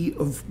sea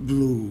of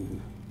blue.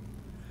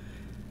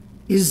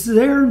 Is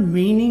there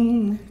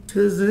meaning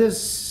to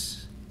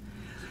this?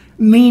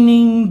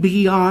 Meaning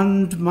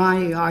beyond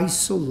my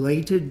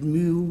isolated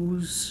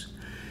muse?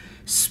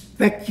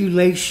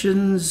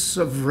 Speculations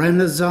of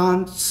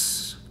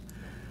Renaissance,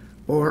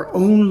 or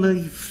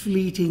only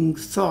fleeting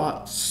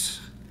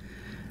thoughts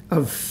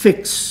of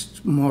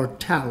fixed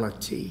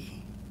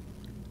mortality?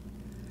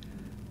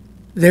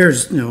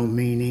 There's no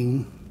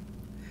meaning.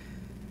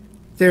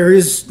 There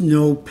is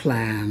no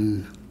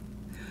plan.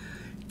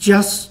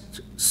 Just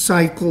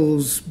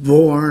cycles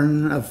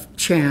born of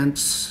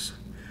chance,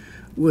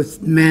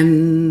 with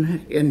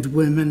men and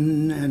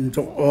women and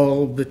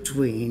all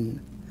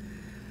between,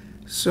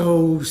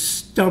 so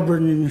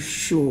stubborn and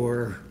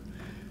sure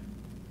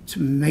to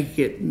make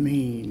it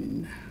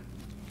mean.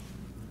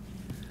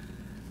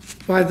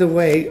 By the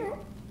way,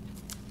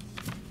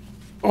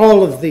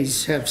 all of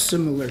these have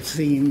similar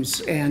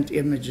themes and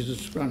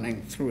images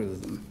running through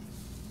them.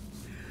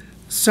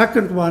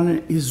 Second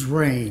one is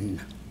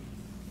rain.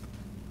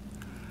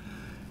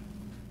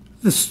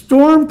 The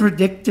storm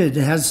predicted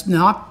has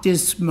not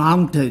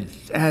dismounted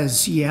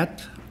as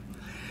yet,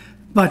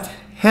 but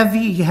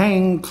heavy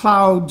hang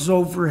clouds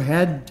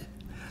overhead,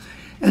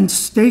 and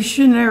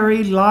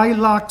stationary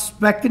lilacs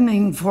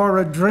beckoning for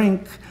a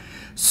drink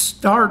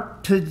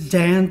start to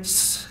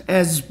dance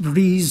as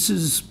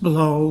breezes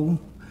blow,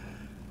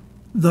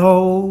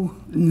 though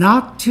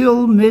not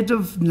till mid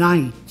of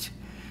night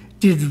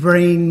did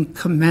rain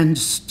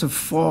commence to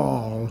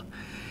fall,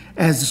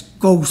 as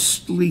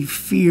ghostly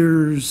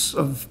fears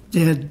of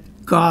dead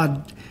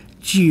god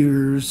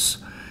jeers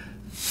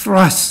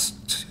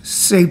thrust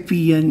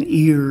sapien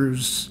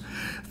ears,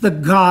 the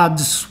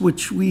gods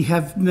which we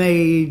have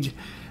made,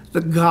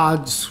 the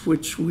gods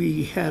which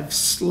we have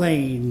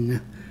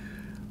slain,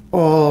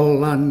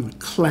 all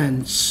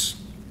uncleansed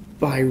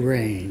by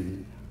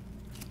rain.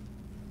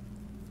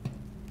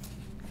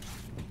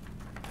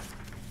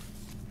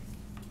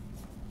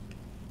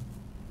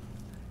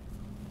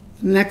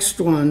 The next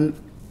one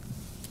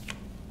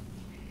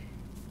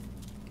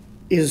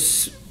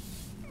is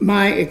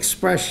my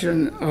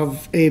expression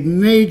of a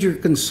major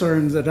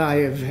concern that I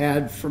have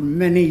had for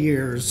many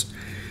years,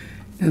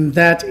 and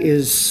that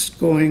is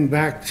going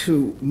back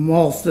to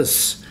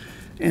Malthus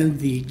and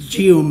the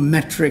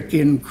geometric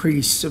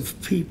increase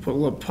of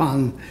people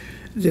upon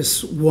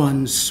this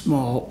one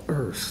small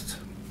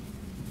earth.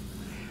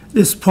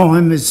 This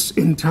poem is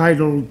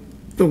entitled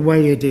The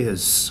Way It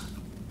Is.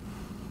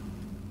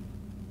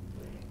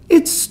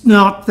 It's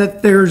not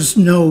that there's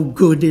no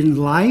good in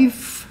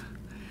life.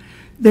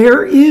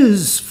 There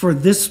is for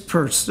this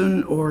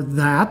person or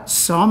that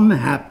some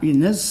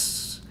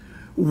happiness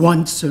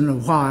once in a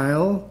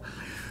while,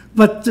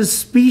 but the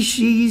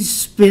species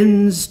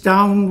spins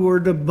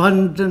downward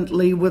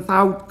abundantly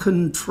without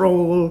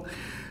control,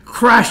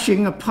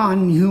 crashing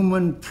upon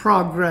human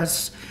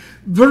progress,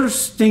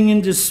 bursting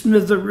into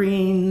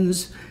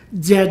smithereens,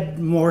 dead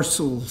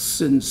morsels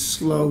in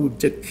slow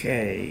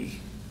decay.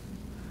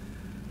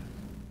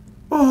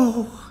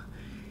 Oh,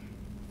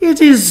 it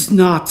is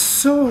not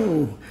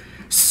so,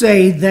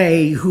 say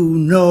they who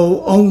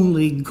know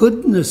only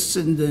goodness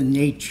in the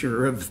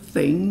nature of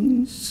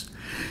things.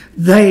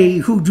 They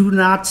who do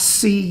not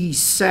see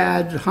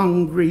sad,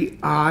 hungry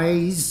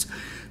eyes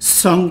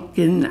sunk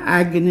in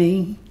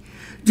agony,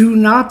 do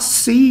not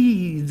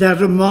see that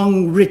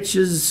among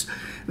riches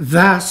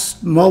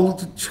vast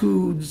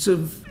multitudes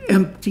of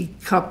empty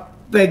cup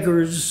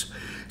beggars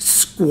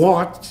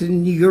squat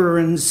in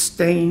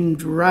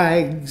urine-stained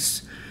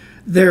rags,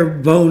 their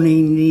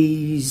bony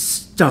knees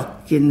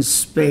stuck in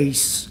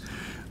space,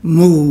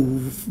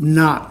 move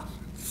not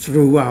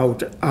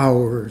throughout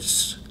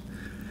hours.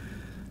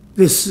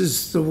 This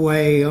is the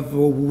way of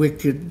a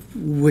wicked,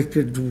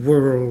 wicked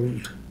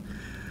world,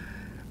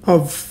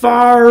 of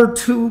far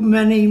too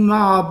many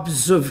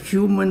mobs of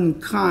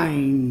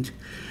humankind,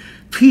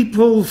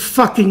 people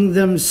fucking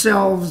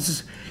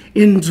themselves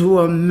into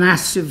a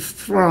massive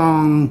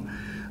throng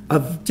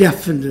of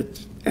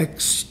definite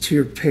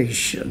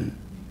extirpation.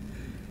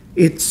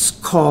 It's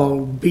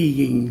called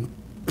being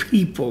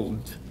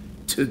peopled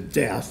to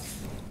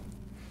death.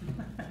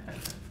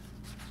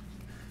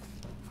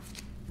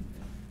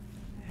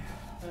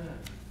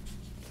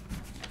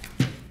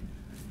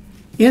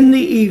 In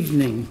the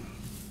evening,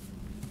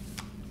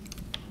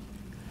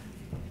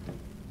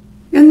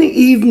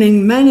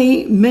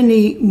 many,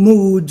 many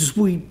moods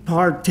we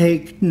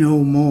partake no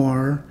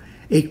more,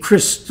 a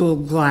crystal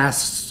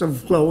glass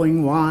of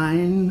glowing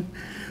wine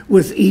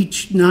with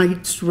each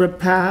night's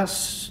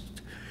repast,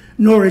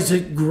 nor is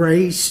it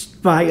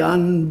graced by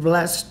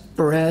unblessed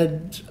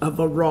bread of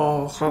a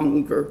raw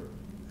hunger.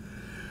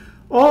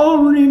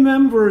 All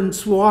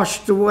remembrance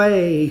washed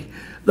away,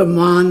 the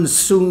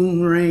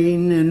monsoon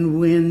rain and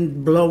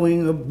wind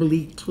blowing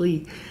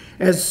obliquely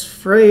as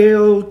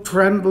frail,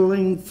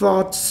 trembling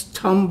thoughts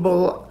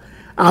tumble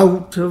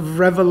out of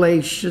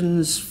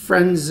revelation's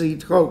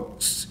frenzied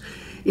hopes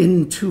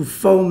into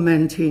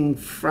fomenting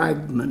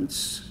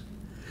fragments.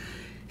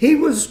 He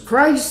was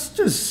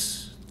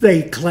Christus,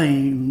 they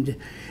claimed,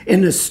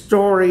 in a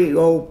story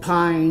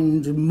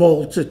opined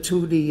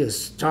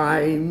multitudinous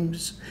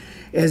times,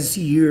 as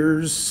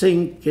years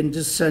sink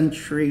into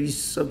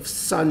centuries of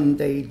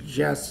Sunday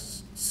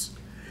jests,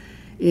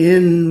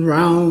 in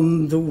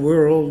round the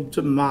world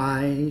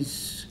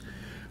demise,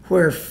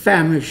 where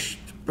famished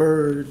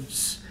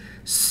birds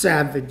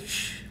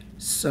savage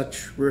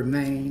such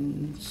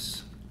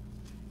remains.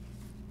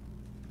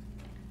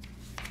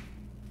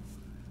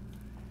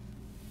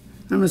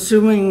 I'm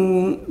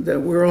assuming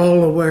that we're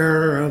all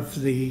aware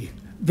of the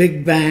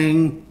Big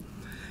Bang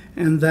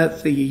and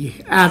that the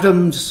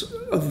atoms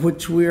of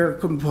which we are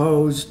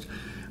composed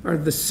are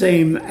the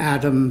same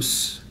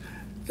atoms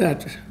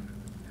that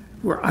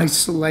were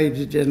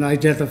isolated and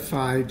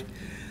identified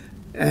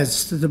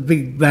as the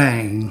Big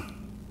Bang.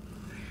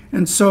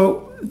 And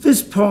so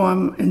this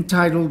poem,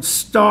 entitled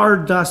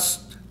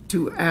Stardust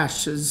to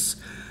Ashes,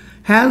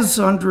 has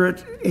under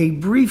it a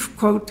brief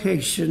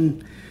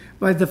quotation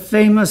by the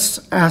famous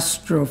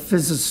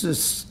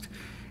astrophysicist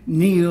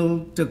Neil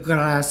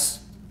deGrasse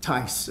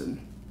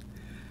Tyson.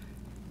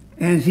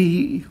 And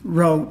he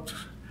wrote,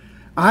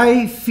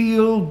 "I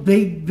feel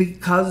big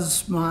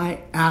because my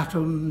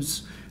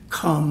atoms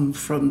come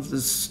from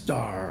the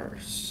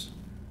stars."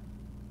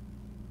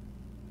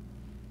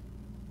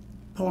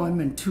 Poem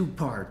in two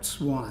parts.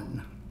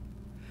 One.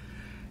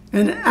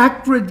 An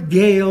acrid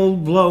gale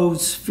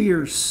blows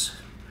fierce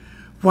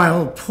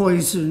while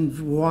poisoned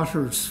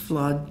waters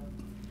flood.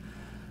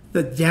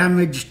 The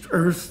damaged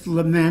earth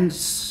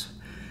laments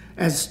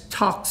as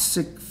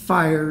toxic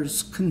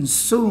fires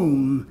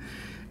consume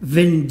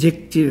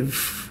vindictive,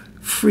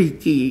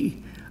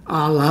 freaky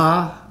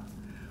Allah,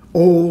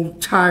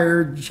 old,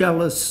 tired,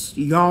 jealous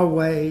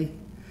Yahweh,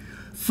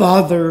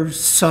 Father,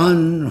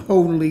 Son,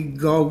 Holy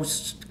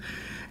Ghost,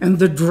 and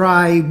the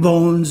dry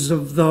bones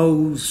of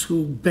those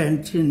who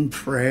bent in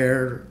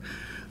prayer,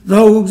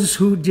 those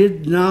who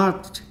did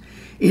not.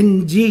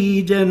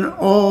 Indeed, an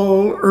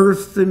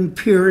all-earth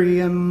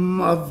imperium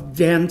of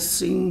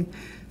dancing,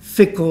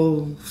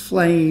 fickle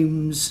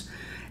flames,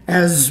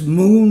 as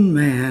Moon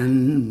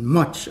Man,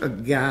 much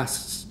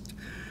aghast,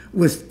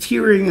 with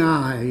tearing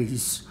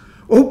eyes,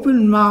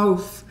 open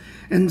mouth,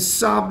 and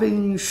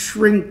sobbing,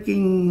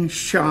 shrinking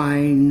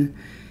shine,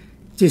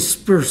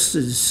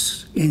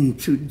 disperses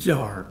into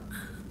dark.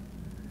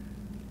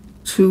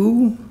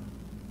 Two,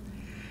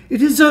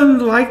 it is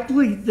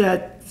unlikely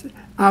that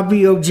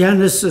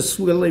abiogenesis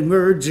will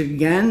emerge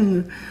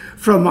again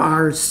from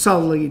our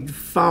sullied,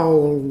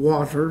 foul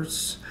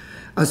waters,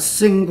 a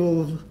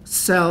single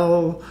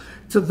cell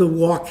to the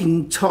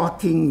walking,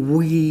 talking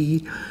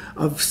we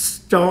of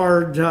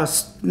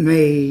stardust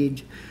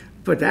made,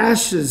 but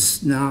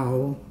ashes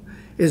now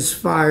as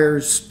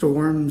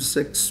firestorms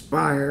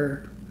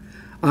expire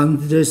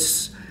on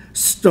this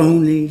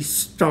stony,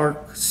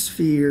 stark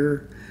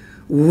sphere,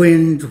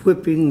 wind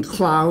whipping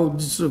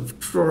clouds of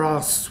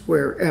dross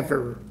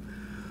wherever,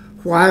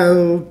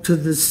 while to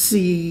the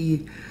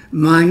sea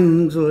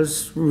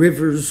mindless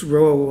rivers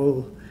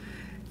roll,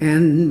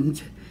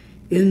 and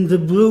in the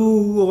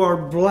blue or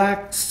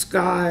black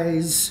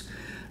skies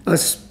a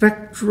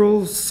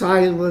spectral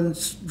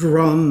silence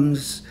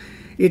drums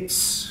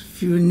its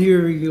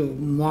funereal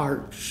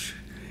march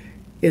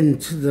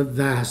into the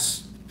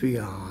vast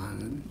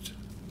beyond.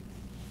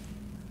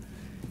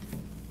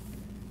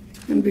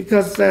 And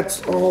because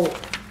that's all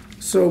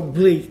so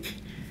bleak,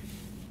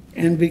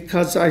 and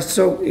because I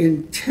so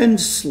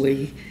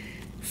intensely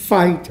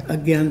fight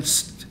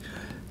against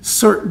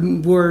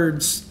certain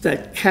words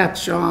that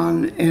catch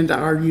on and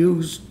are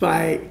used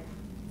by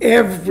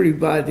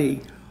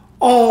everybody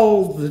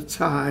all the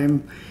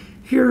time,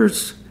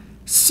 here's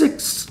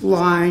 6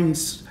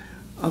 lines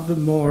of a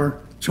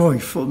more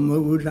joyful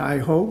mood, I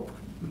hope.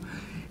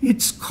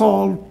 It's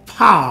called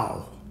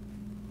Pow.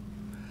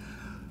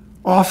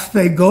 Off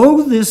they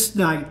go this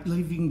night,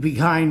 leaving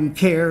behind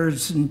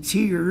cares and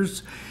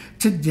tears,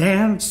 to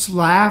dance,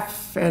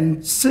 laugh,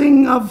 and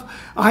sing of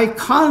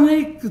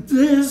iconic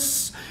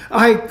this,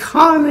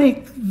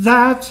 iconic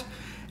that,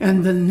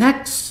 and the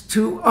next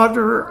to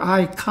utter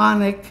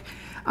iconic,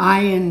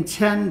 I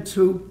intend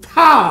to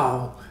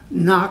pow,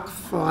 knock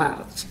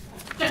flat.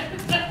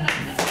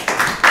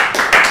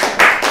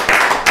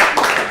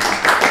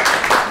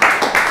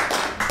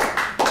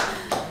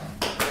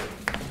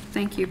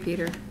 Thank you,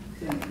 Peter.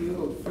 Thank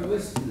you for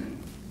listening.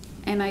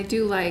 And I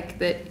do like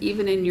that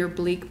even in your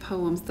bleak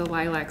poems, the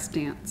lilacs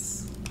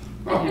dance.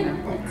 You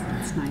know,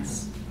 it's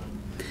nice.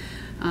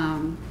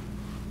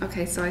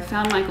 Okay, so I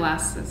found my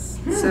glasses.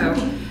 So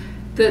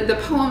the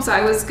poems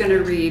I was going to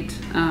read,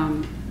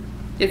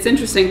 it's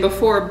interesting.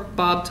 Before,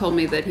 Bob told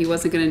me that he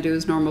wasn't going to do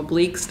his normal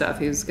bleak stuff.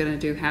 He was going to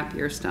do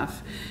happier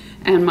stuff.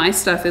 And my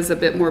stuff is a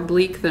bit more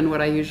bleak than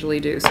what I usually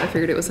do, so I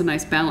figured it was a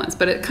nice balance.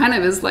 But it kind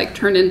of is like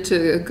turned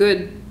into a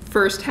good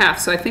first half,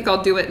 so I think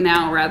I'll do it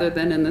now rather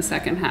than in the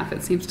second half.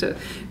 It seems to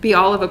be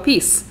all of a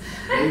piece.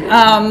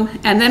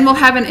 And then we'll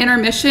have an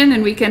intermission,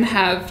 and we can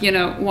have, you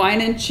know,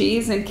 wine and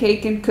cheese and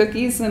cake and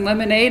cookies and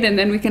lemonade, and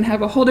then we can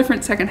have a whole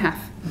different second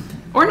half.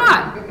 Or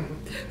not.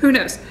 Who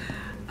knows?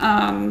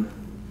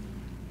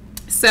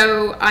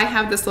 So I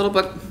have this little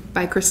book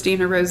by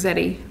Christina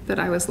Rossetti that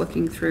I was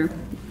looking through,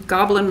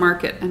 Goblin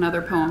Market and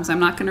Other Poems. I'm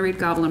not going to read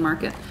Goblin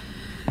Market,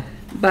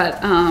 but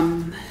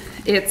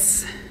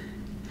it's,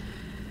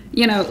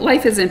 you know,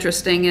 life is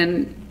interesting,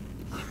 and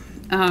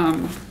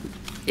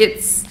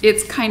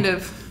it's kind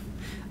of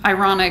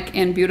ironic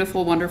and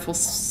beautiful, wonderful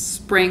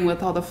spring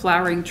with all the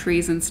flowering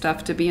trees and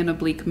stuff to be in a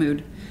bleak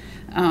mood.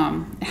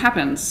 It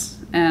happens,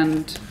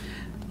 and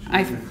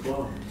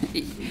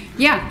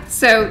yeah,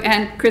 so,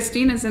 and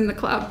Christina's in the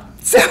club.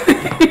 So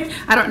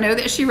I don't know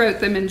that she wrote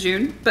them in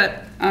June,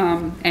 but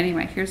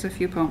anyway, here's a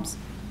few poems.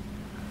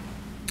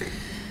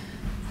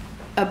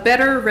 A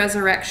better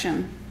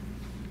resurrection.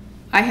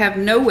 I have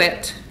no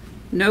wit,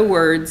 no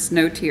words,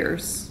 no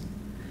tears.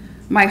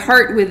 My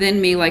heart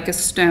within me like a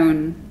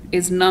stone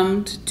is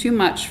numbed too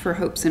much for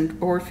hopes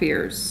or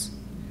fears.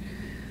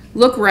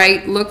 Look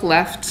right, look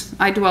left,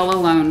 I dwell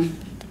alone.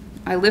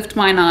 I lift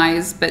mine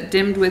eyes, but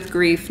dimmed with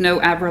grief, no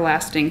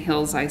everlasting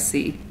hills I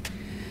see.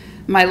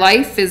 My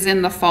life is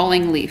in the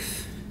falling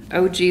leaf.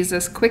 O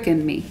Jesus,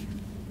 quicken me.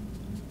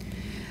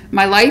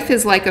 My life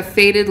is like a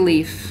faded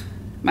leaf,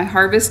 my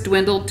harvest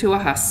dwindled to a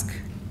husk.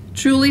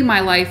 Truly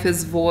my life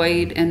is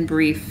void and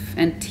brief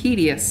and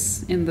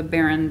tedious in the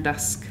barren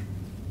dusk.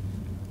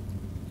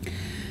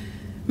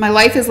 My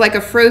life is like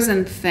a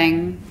frozen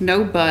thing,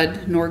 no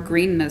bud nor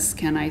greenness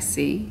can I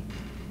see.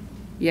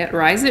 Yet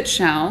rise it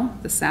shall,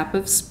 the sap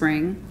of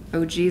spring,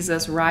 O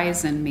Jesus,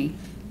 rise in me.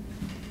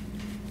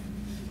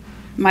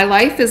 My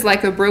life is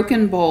like a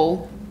broken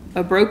bowl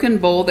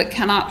that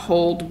cannot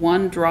hold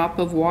one drop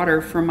of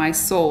water for my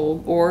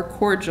soul, or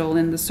cordial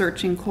in the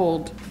searching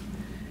cold.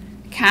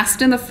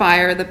 Cast in the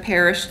fire the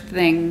perished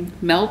thing,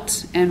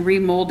 melt and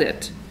remold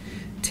it,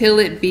 till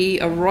it be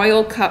a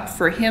royal cup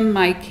for him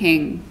my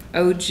King.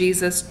 O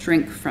Jesus,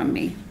 drink from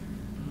me.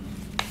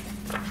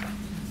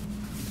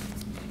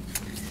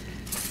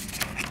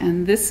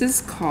 And this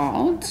is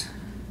called,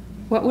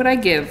 What Would I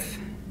Give?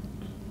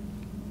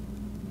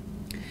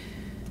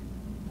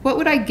 What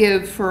would I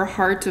give for a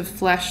heart of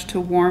flesh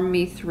to warm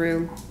me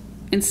through,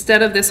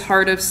 instead of this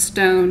heart of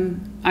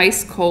stone,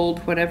 ice cold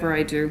whatever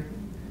I do?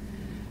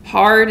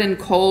 Hard and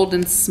cold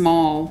and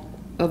small,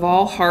 of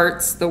all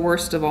hearts the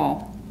worst of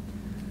all.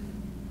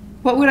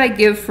 What would I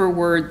give for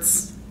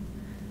words,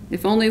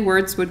 if only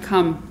words would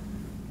come?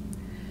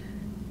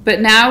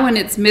 But now in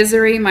its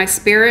misery my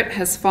spirit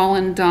has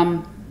fallen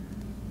dumb.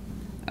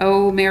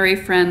 Oh, merry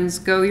friends,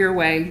 go your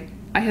way.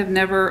 I have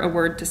never a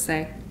word to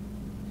say.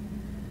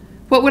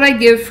 What would I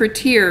give for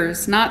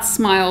tears, not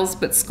smiles,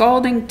 but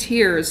scalding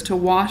tears, to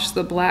wash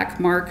the black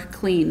mark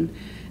clean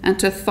and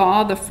to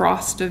thaw the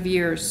frost of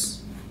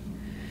years?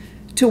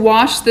 To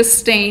wash the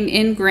stain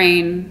in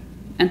grain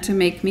and to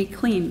make me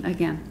clean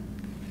again.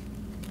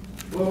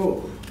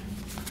 Whoa.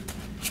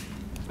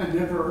 I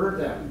never heard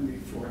that one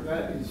before.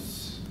 That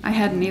is... I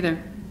hadn't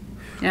either.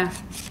 Yeah,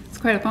 it's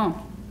quite a poem.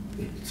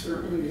 It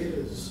certainly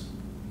is.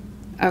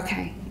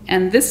 Okay,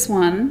 and this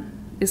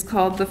one is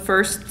called The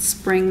First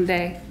Spring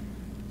Day.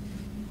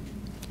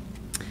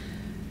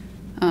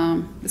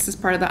 This is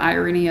part of the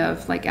irony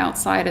of, like,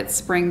 outside it's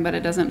spring, but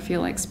it doesn't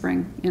feel like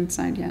spring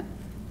inside yet.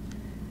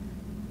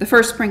 The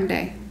first spring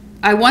day.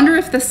 I wonder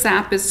if the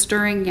sap is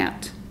stirring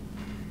yet,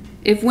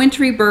 if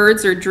wintry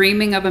birds are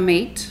dreaming of a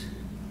mate,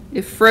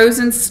 if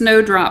frozen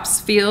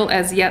snowdrops feel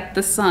as yet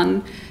the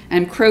sun,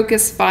 and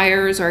crocus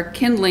fires are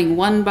kindling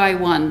one by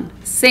one.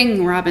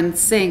 Sing, robin,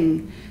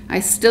 sing. I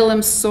still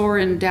am sore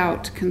in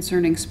doubt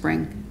concerning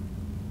spring.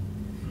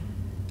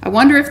 I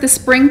wonder if the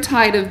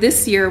springtide of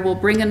this year will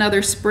bring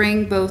another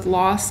spring both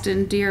lost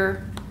and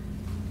dear,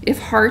 if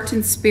heart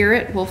and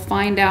spirit will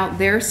find out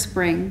their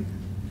spring,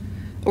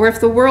 or if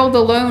the world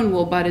alone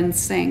will bud and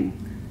sing.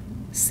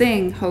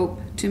 Sing,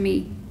 hope, to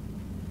me.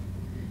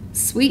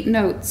 Sweet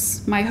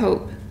notes, my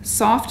hope,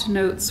 soft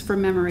notes for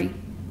memory.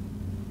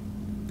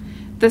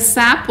 The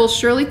sap will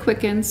surely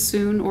quicken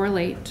soon or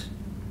late.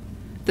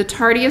 The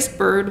tardiest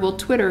bird will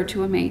twitter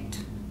to a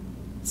mate.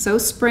 So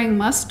spring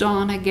must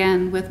dawn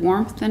again with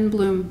warmth and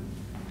bloom.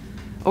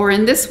 Or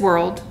in this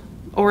world,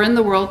 or in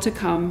the world to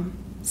come,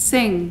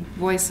 sing,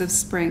 voice of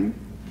spring,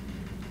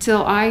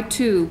 till I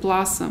too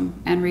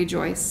blossom and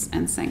rejoice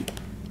and sing.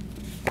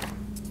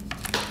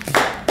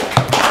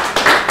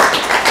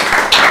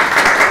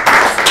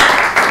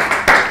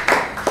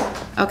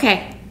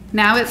 Okay,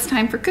 now it's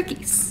time for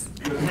cookies.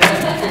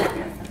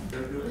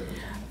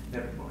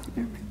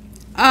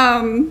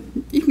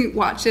 You can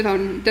watch it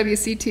on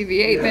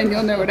WCTV8, then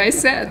you'll know what I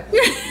said.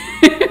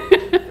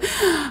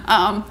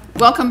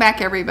 Welcome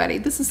back, everybody.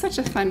 This is such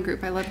a fun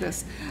group. I love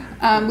this.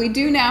 We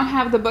do now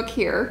have the book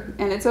here,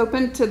 and it's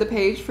open to the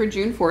page for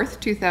June 4th,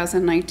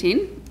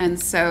 2019.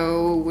 And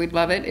so we'd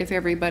love it if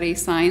everybody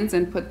signs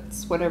and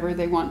puts whatever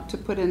they want to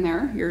put in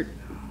there, your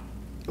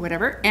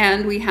whatever.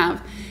 And we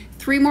have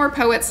 3 more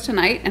poets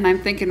tonight, and I'm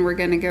thinking we're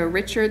going to go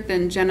Richard,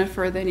 then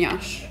Jennifer, then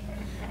Yash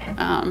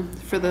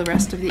for the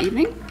rest of the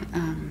evening.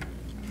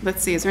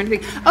 Let's see, is there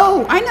anything?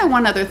 Oh, I know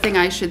one other thing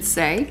I should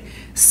say.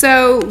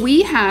 So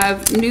we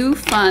have new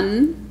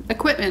fun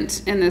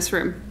equipment in this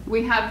room.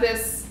 We have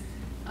this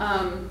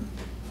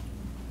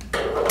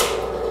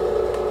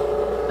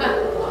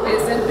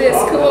this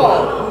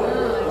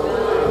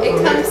cool.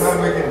 It Next comes,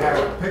 time we can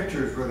have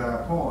pictures with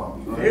our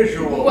poems. Right?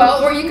 Visual.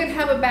 well, or you could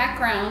have a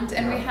background,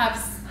 and we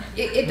have,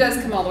 it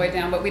does come all the way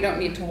down, but we don't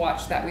need to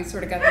watch that. We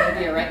sort of got the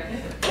idea, right?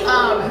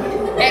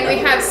 And we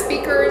have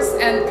speakers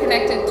and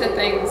connected to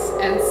things.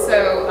 And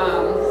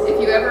so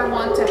if you ever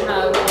want to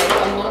have like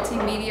a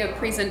multimedia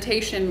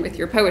presentation with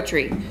your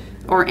poetry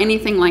or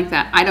anything like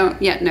that, I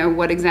don't yet know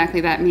what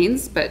exactly that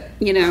means, but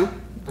you know,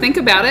 think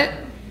about it.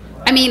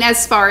 I mean,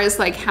 as far as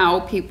like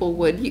how people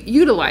would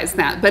utilize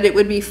that, but it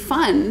would be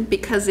fun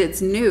because it's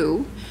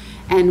new,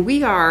 and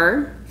we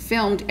are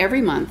filmed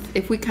every month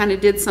if we kind of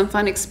did some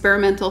fun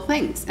experimental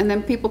things, and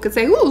then people could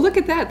say, "Ooh, look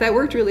at that! That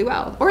worked really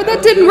well," or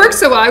 "That didn't work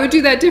so well. I would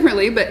do that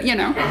differently." But you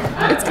know,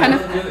 it's kind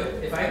of.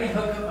 If I can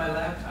hook up my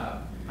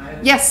laptop.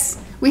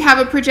 Yes, we have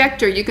a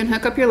projector. You can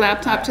hook up your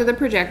laptop to the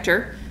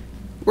projector.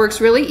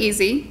 Works really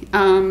easy.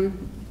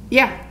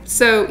 Yeah,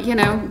 so, you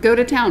know, go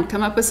to town,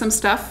 come up with some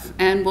stuff,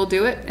 and we'll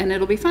do it, and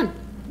it'll be fun.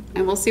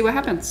 And we'll see what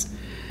happens.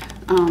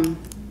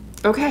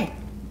 Okay,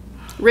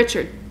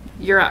 Richard,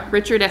 you're up.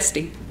 Richard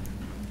Esty.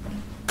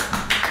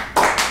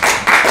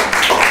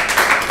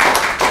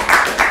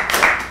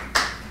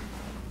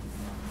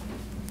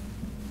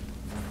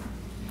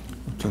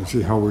 Trying to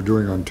see how we're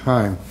doing on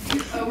time.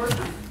 Oh, we're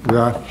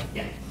fine.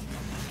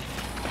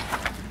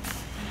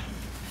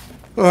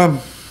 Yeah.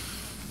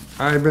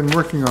 I've been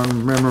working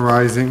on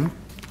memorizing,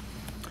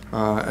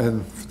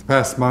 and for the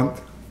past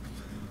month,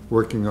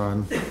 working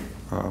on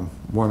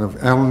one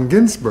of Allen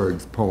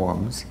Ginsberg's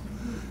poems,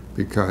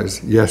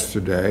 because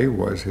yesterday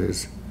was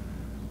his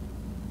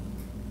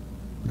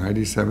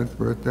 97th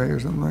birthday or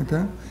something like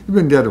that. He's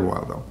been dead a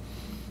while, though.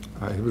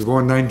 He was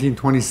born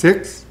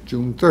 1926,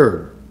 June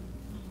 3rd.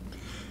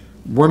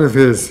 One of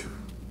his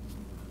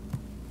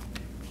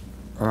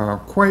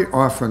quite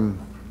often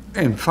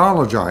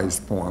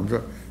anthologized poems,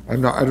 I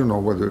don't know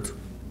whether it's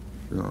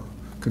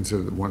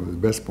considered one of the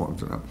best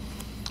poems or not,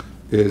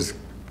 is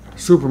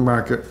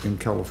Supermarket in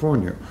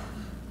California.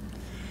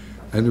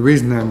 And the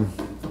reason I'm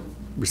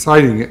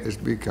reciting it is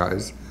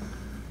because,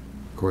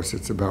 of course,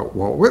 it's about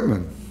Walt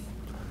Whitman.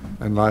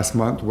 And last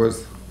month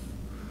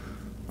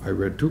I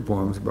read 2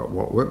 poems about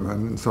Walt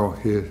Whitman, and so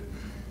his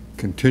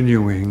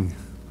continuing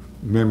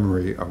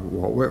memory of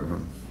Walt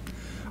Whitman.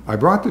 I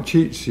brought the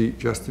cheat sheet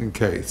just in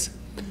case.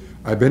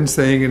 I've been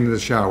saying in the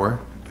shower,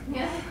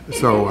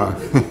 so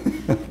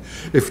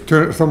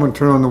if someone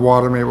turn on the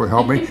water, maybe it will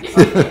help me.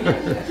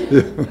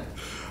 Yeah.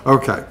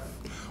 Okay.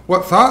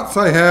 What thoughts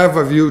I have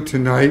of you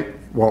tonight,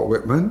 Walt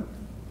Whitman,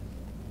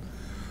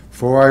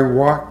 for I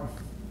walk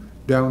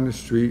down the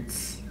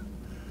streets,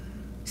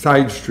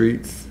 side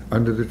streets,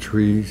 under the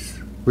trees,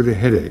 with a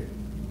headache,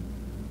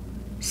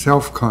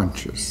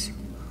 self-conscious,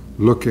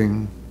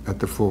 looking at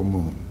the full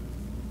moon.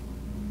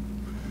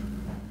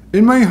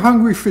 In my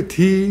hungry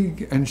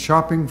fatigue and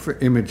shopping for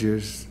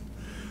images,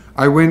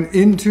 I went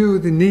into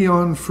the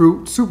neon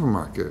fruit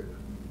supermarket,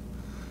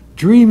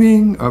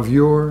 dreaming of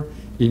your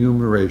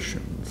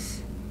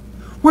enumerations.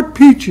 What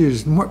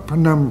peaches and what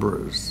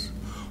penumbras,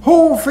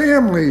 whole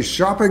families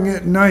shopping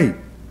at night,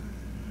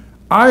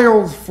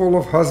 aisles full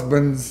of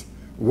husbands,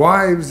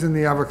 wives in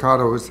the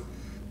avocados,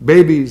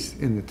 babies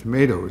in the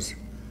tomatoes.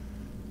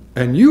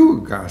 And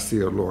you,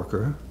 Garcia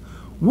Lorca,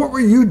 what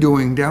were you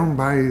doing down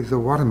by the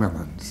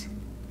watermelons?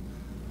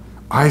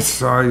 I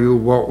saw you,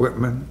 Walt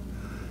Whitman,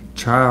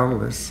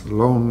 childless,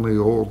 lonely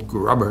old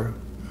grubber,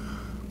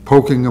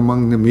 poking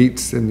among the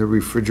meats in the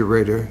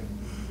refrigerator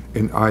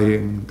and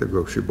eyeing the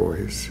grocery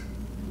boys.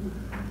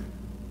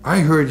 I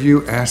heard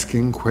you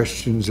asking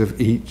questions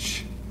of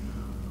each.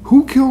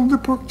 Who killed the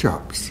pork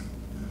chops?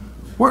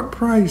 What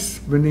price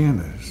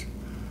bananas?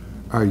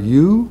 Are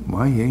you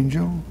my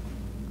angel?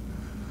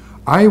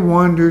 I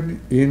wandered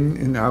in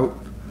and out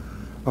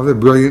of the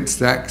brilliant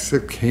stacks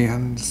of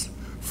cans,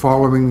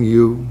 following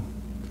you,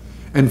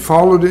 and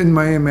followed in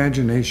my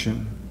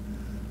imagination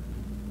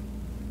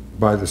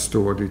by the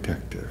store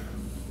detective.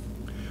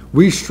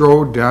 We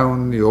strode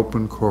down the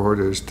open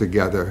corridors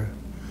together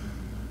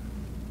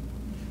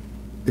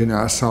in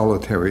our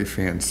solitary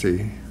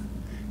fancy,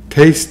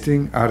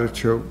 tasting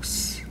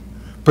artichokes,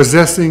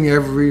 possessing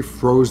every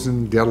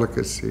frozen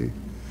delicacy,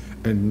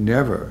 and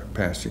never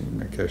passing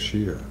the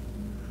cashier.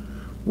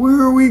 Where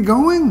are we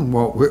going,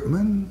 Walt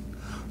Whitman?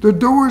 The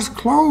doors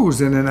close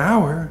in an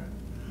hour.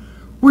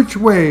 Which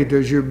way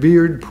does your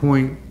beard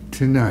point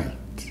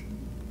tonight?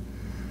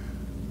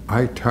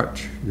 I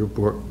touch your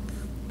book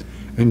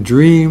and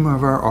dream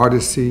of our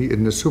odyssey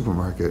in the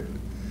supermarket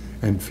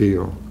and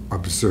feel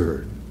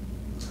absurd.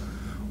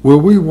 Will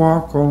we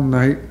walk all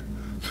night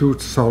through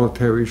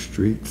solitary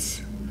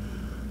streets?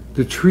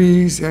 The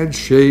trees add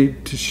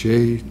shade to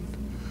shade,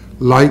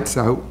 lights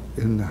out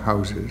in the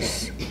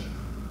houses.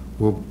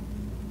 We'll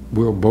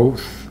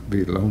both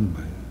be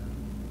lonely.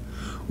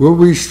 Will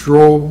we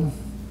stroll,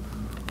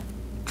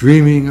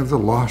 dreaming of the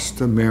lost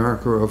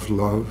America of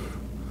love,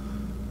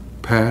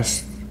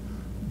 past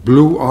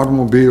blue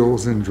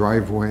automobiles and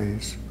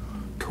driveways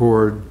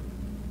toward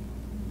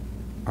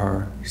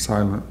our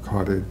silent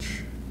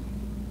cottage?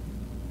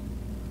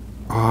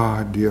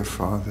 Ah, dear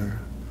Father,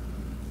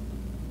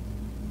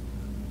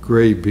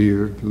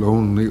 gray-beard,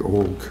 lonely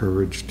old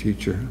courage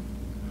teacher.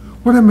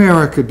 What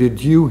America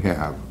did you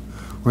have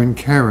when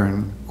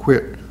Karen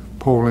quit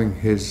poling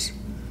his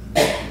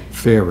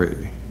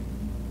ferry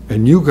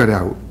and you got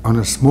out on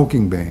a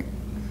smoking bank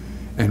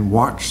and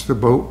watched the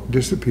boat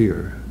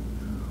disappear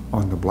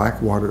on the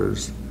black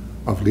waters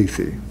of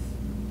Lethe?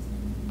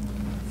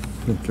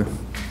 Thank you.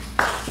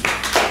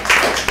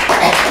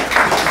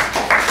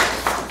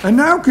 And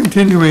now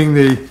continuing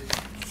the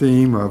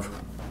theme of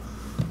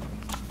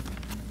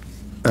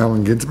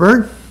Allen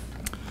Ginsberg.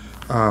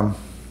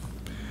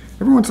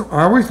 Everyone's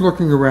always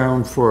looking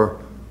around for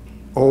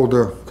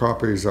older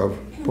copies of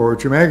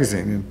Poetry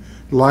Magazine, and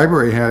the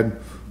library had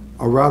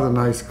a rather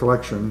nice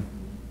collection,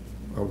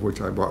 of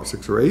which I bought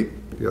 6 or 8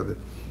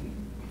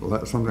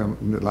 sometime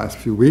in the last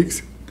few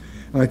weeks.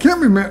 And I can't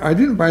remember, I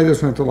didn't buy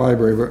this one at the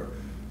library, but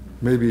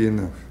maybe in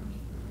the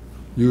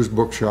used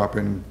bookshop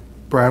in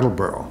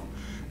Brattleboro.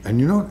 And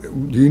you know,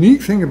 the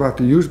unique thing about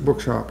the used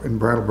bookshop in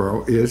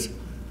Brattleboro is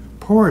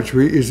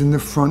poetry is in the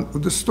front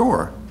of the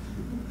store.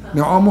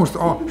 Now, almost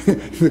all,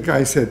 the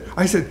guy said,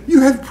 I said,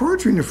 you have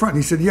poetry in the front?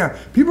 He said, yeah.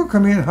 People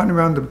come in and hunt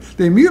around,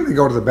 they immediately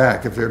go to the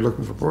back if they're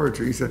looking for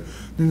poetry. He said,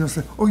 then they'll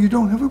say, oh, you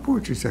don't have a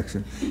poetry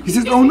section. He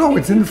says, oh, no,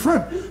 it's in the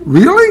front.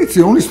 Really? It's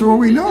the only store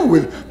we know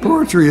with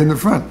poetry in the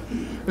front.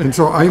 And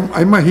so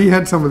he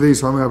had some of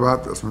these, so I might have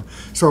bought this one.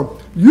 So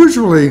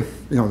usually,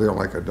 you know, they're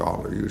like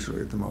 $1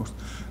 usually at the most.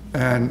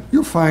 And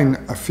you'll find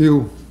a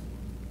few,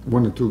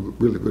 1 or 2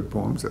 really good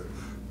poems that are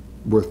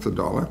worth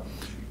 $1.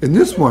 In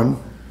this one,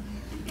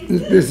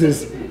 this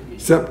is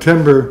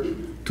September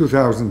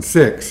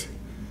 2006,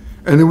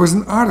 and there was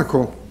an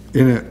article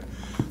in it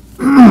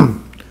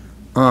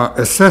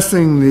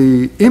assessing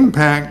the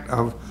impact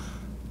of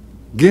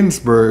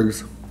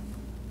Ginsberg's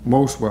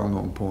most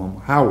well-known poem,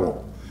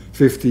 Howl,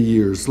 50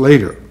 years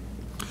later.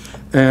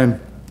 And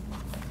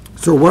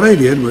so what I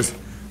did was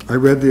I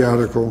read the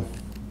article,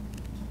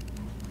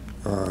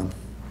 and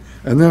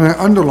then I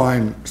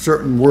underlined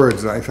certain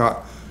words that I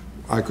thought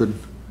I could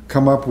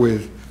come up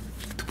with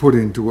to put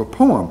into a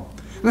poem.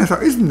 And I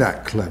thought, isn't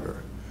that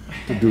clever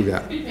to do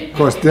that? Of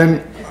course, then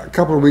a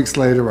couple of weeks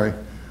later, I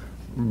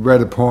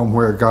read a poem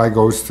where a guy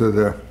goes to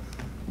the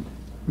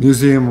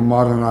Museum of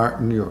Modern Art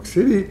in New York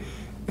City,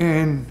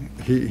 and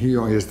he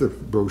has the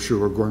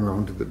brochure going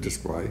around to the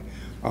display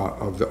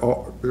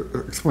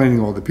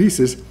explaining all the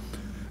pieces.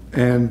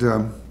 And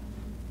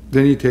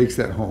then he takes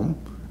that home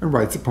and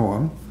writes a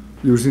poem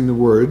using the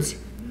words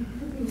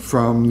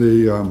from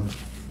the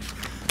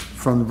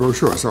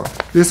brochure. So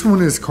this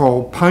one is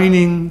called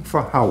Pining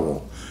for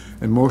Howl.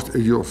 And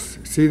you'll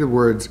see the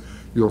words,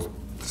 you'll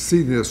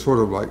see the sort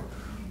of like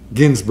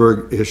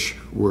Ginsberg-ish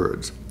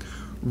words.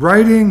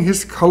 Writing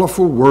his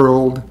colorful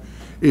world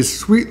is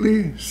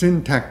sweetly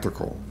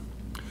syntactical.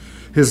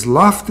 His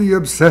lofty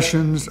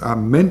obsessions are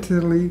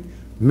mentally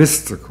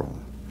mystical.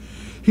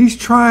 He's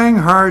trying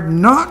hard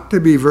not to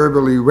be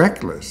verbally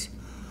reckless,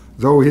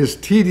 though his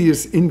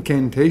tedious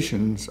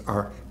incantations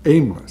are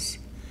aimless.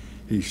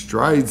 He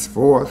strides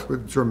forth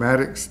with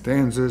dramatic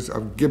stanzas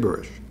of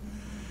gibberish.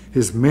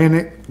 His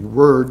manic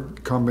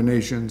word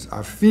combinations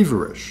are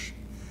feverish.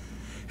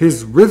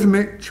 His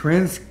rhythmic,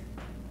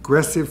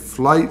 transgressive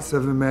flights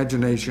of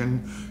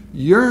imagination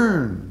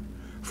yearn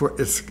for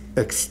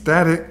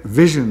ecstatic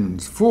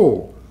visions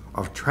full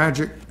of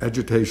tragic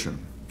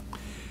agitation.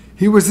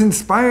 He was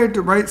inspired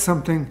to write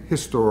something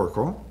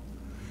historical,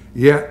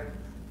 yet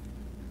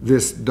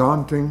this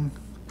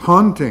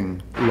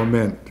haunting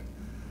lament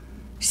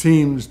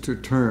seems to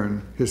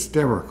turn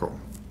hysterical.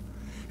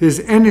 His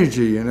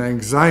energy and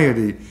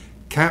anxiety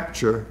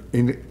capture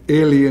in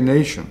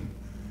alienation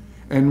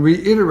and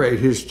reiterate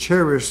his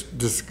cherished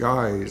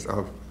disguise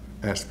of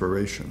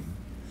aspiration.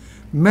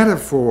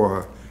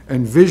 Metaphor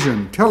and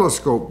vision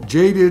telescope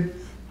jaded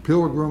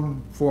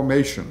pilgrim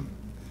formation.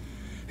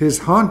 His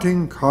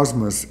haunting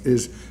cosmos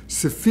is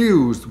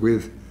suffused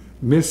with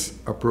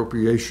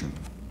misappropriation.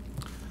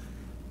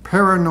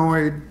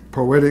 Paranoid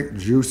poetic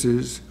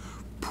juices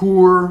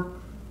pour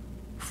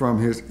from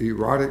his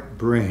erotic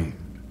brain.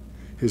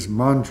 His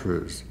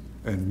mantras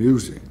and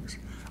musings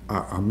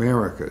are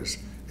America's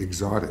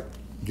exotic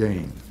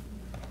gain.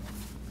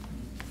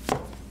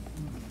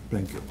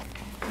 Thank you.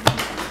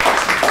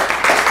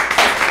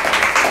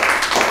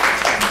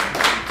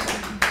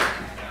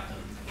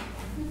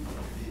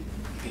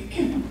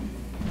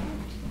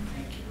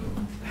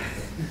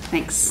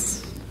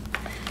 Thanks.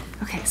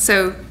 Okay,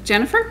 so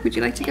Jennifer, would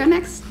you like to go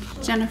next?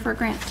 Jennifer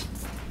Grant.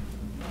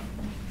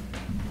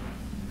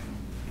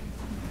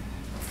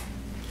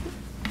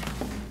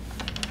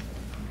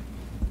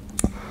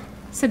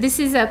 So this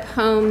is a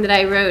poem that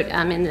I wrote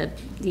in the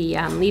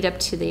lead up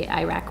to the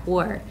Iraq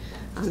War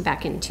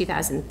back in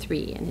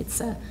 2003, and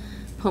it's a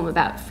poem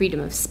about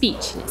freedom of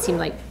speech, and it seemed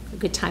like a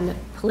good time to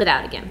pull it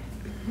out again.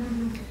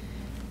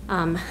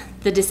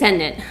 The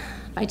Descendant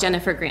by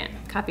Jennifer Grant,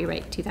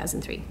 copyright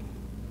 2003.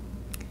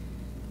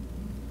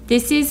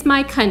 This is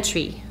my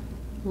country,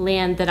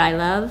 land that I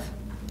love.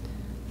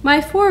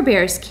 My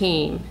forebears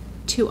came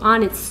to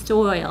on its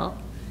soil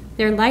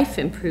their life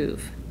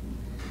improve,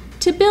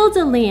 to build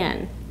a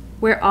land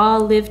where all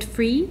lived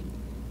free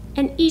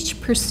and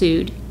each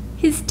pursued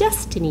his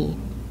destiny,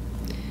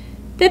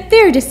 that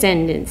their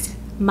descendants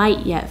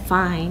might yet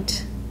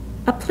find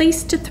a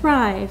place to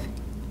thrive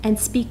and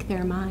speak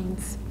their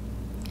minds,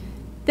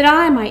 that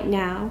I might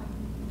now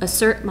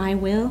assert my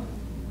will,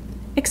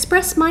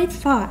 express my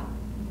thought,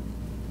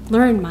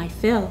 learn my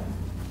fill,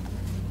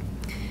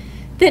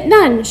 that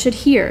none should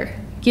here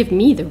give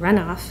me the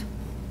runoff,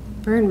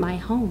 burn my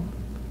home,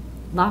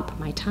 lop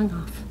my tongue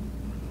off.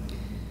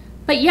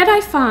 But yet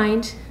I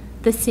find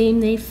the same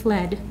they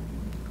fled,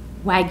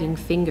 wagging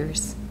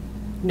fingers,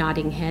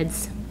 nodding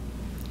heads.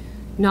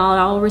 Not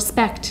all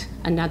respect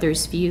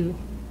another's view,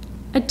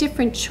 a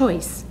different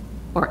choice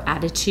or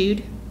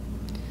attitude.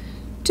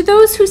 To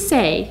those who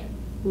say,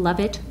 love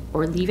it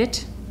or leave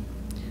it,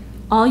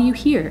 all you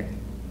hear,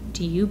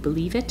 do you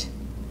believe it?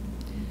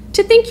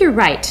 To think you're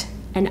right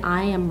and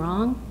I am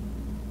wrong,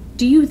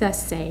 do you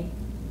thus say,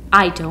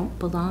 I don't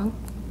belong?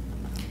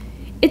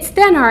 It's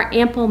then our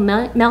ample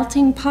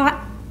melting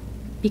pot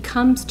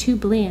becomes too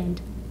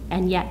bland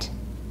and yet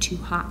too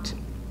hot.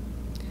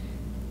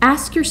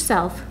 Ask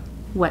yourself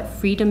what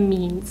freedom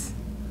means,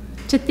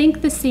 to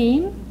think the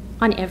same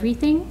on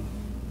everything.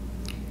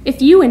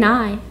 If you and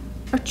I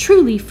are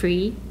truly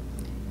free,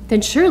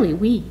 then surely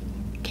we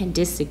can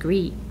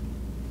disagree.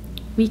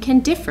 We can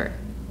differ,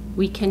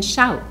 we can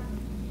shout,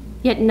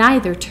 yet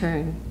neither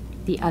turn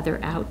the other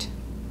out.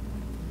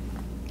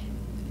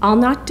 I'll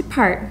not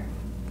depart,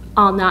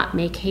 I'll not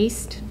make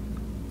haste,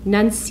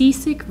 none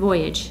seasick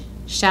voyage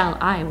shall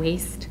I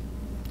waste.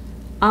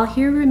 I'll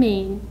here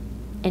remain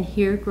and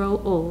here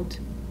grow old.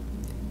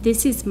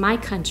 This is my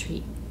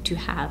country to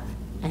have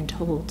and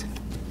hold.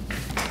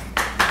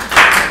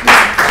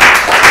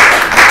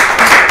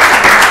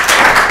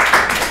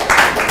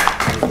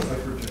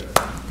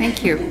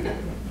 Thank you.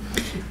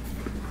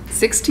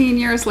 16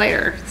 years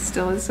later,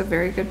 still is a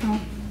very good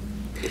poem.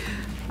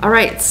 All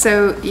right,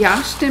 so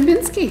Yash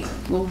Dembinski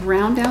will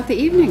round out the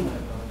evening.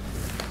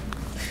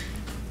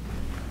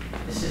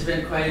 This has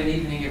been quite an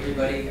evening,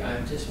 everybody.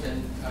 I've just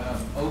been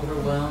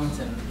overwhelmed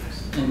and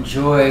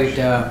enjoyed,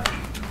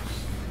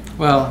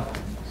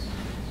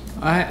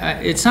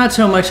 it's not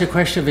so much a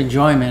question of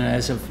enjoyment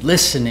as of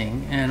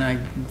listening, and I'm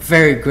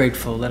very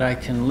grateful that I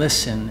can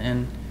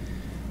listen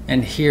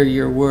and hear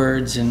your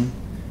words and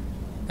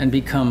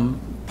become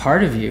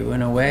part of you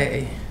in a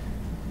way.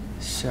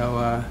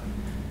 So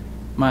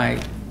my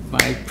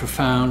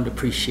profound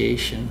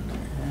appreciation.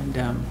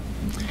 And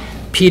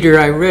Peter,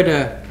 I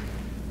read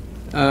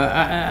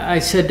I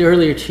said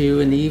earlier to you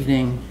in the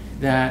evening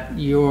that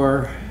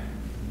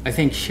I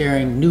think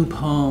sharing new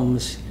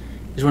poems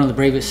is one of the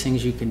bravest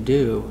things you can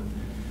do.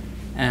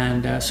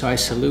 And so I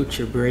salute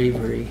your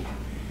bravery,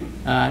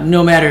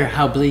 no matter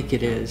how bleak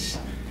it is.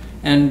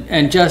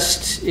 And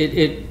just,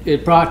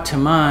 it brought to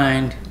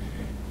mind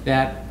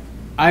that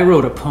I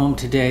wrote a poem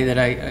today that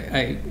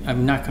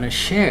I'm not going to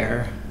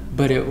share,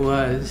 but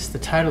the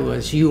title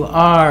was, You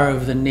Are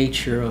of the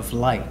Nature of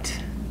Light.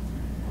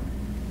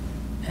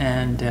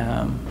 And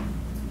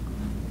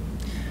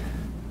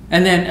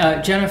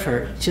then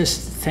Jennifer,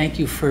 just thank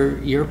you for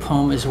your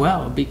poem as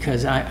well,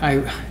 because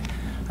I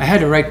had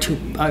to write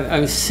I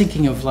was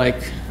thinking of I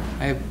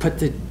put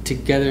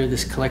together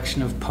this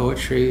collection of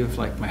poetry of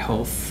my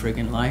whole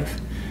friggin' life.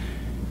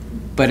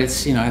 But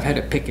it's, I've had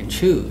to pick and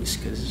choose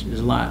because there's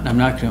a lot I'm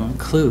not going to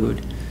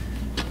include.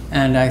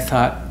 And I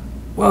thought,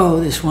 whoa,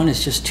 this one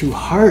is just too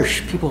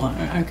harsh. People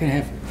aren't going to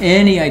have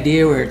any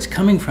idea where it's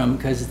coming from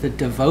because the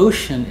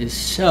devotion is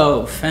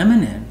so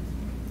feminine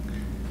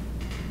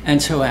and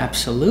so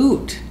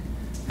absolute.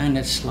 And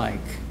it's I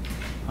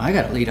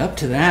got to lead up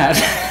to that.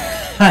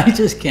 I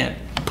just can't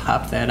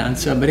pop that on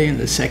somebody in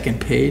the second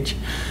page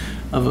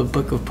of a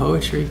book of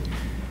poetry.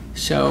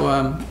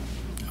 So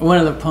one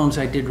of the poems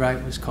I did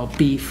write was called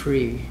Be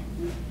Free,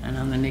 and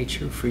on the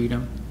nature of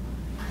freedom.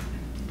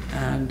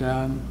 And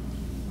all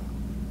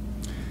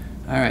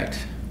right,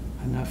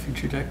 enough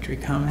introductory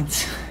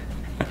comments.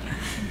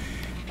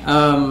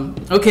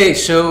 Okay,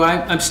 so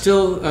I'm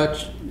still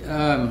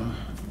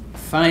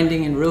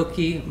finding in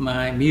Rilke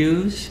my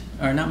muse,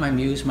 or not my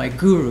muse, my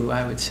guru,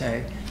 I would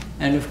say.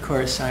 And of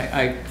course,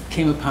 I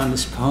came upon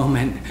this poem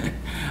and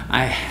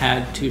I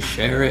had to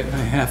share it. I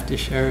have to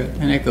share it.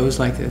 And it goes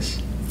like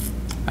this.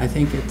 I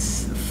think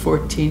it's the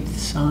 14th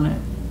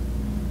sonnet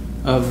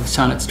of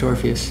Sonnets to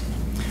Orpheus.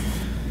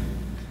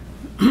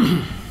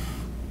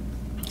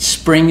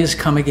 Spring has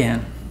come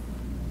again.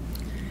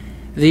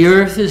 The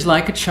earth is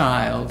like a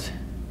child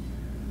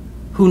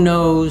who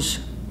knows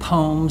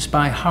poems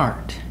by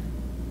heart.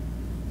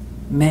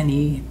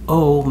 Many,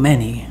 oh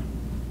many.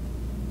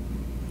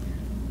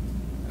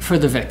 For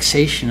the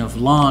vexation of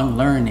long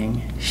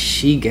learning,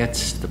 she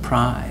gets the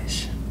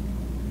prize.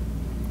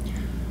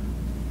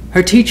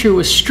 Her teacher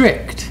was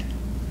strict.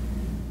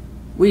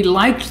 We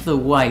liked the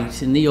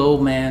white in the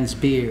old man's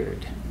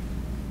beard.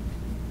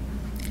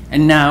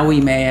 And now we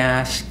may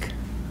ask,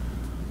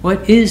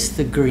 what is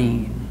the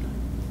green,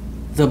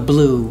 the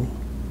blue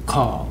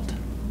called?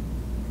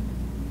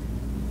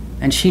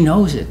 And she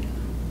knows it.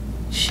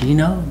 She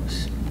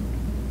knows.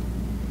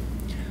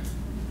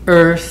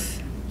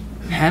 Earth,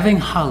 having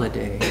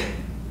holiday,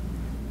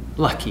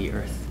 lucky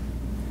Earth.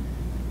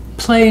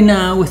 Play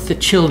now with the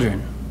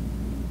children.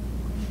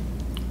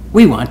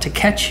 We want to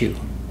catch you,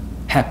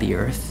 happy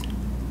Earth.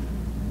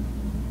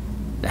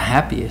 The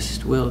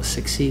happiest will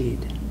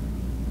succeed.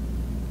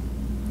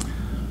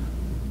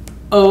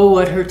 Oh,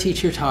 what her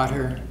teacher taught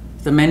her,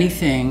 the many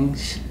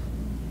things,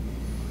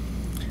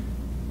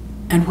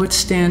 and what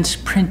stands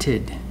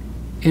printed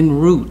in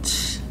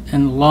roots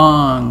and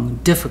long,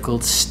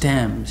 difficult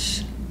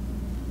stems.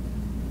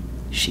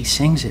 She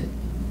sings it.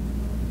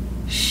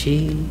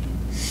 She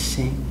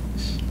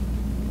sings.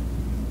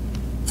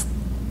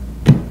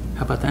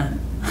 How about that?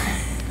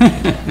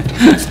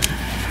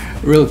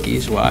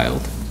 Rilke's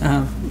wild,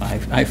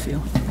 I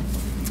feel.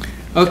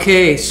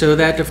 Okay, so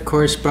that, of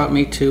course, brought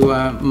me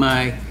to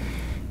my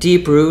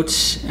deep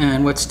roots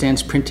and what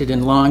stands printed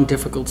in long,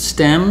 difficult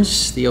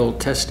stems, the Old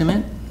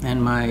Testament,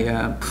 and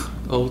my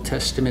Old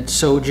Testament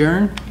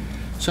sojourn.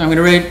 So I'm going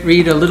to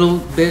read a little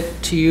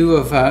bit to you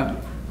of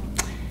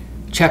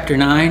chapter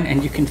 9,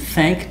 and you can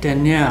thank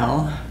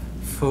Danielle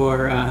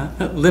for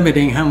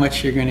limiting how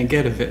much you're going to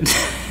get of it.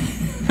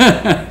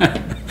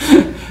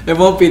 It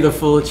won't be the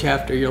full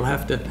chapter. You'll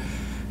have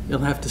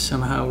to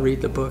somehow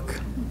read the book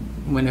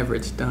whenever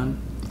it's done.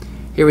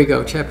 Here we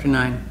go, chapter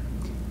 9.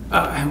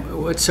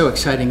 What's so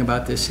exciting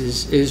about this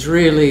is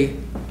really,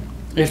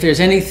 if there's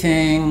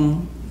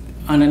anything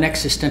on an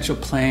existential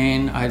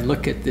plane, I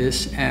look at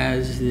this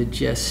as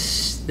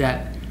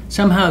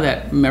somehow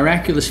that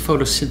miraculous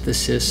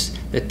photosynthesis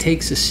that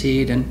takes a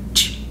seed and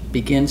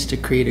begins to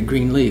create a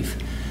green leaf.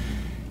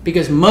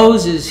 Because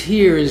Moses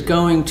here is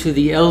going to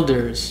the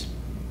elders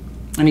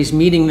and he's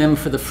meeting them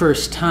for the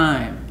first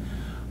time.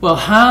 Well,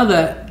 how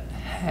the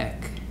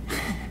heck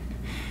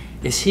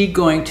is he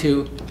going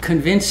to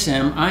convince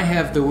them I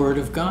have the word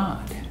of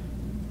God,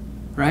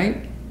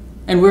 right?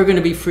 And we're going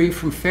to be free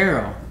from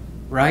Pharaoh,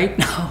 right?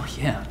 Oh,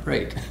 yeah,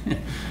 right.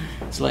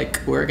 It's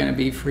like we're going to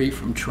be free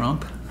from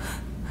Trump.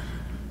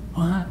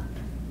 What?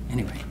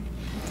 Anyway,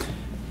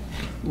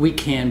 we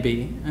can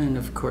be, and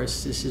of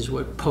course this is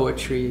what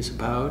poetry is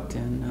about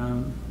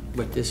and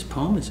what this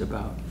poem is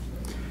about.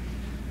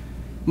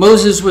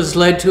 Moses was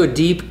led to a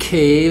deep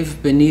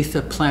cave beneath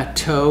a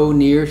plateau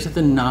near to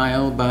the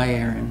Nile by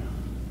Aaron.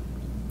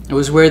 It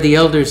was where the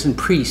elders and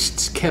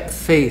priests kept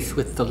faith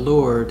with the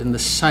Lord, and the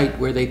site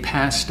where they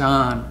passed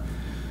on,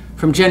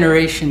 from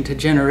generation to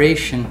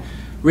generation,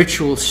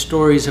 ritual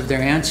stories of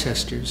their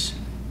ancestors.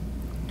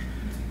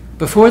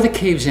 Before the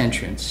cave's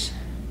entrance,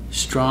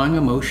 strong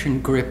emotion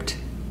gripped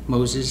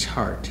Moses'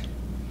 heart.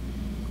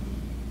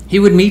 He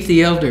would meet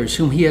the elders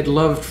whom he had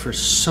loved for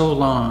so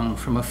long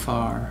from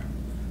afar,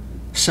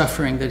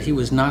 suffering that he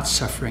was not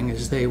suffering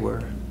as they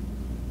were.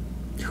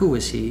 Who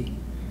was he?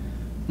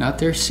 Not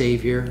their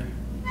savior.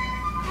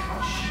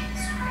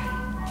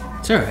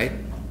 It's all right.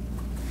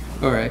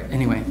 All right,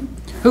 anyway.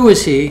 Who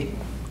was he?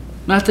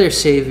 Not their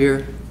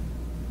savior.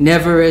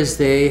 Never as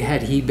they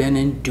had he been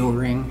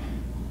enduring.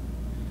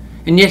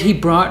 And yet he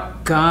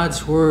brought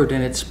God's word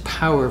and its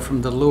power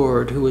from the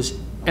Lord, who was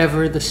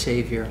ever the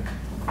Savior.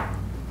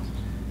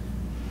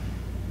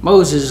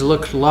 Moses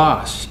looked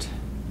lost.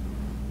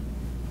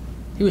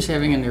 He was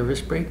having a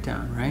nervous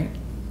breakdown, right?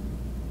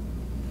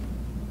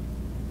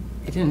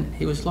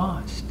 He was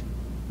lost.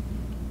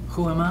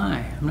 Who am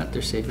I? I'm not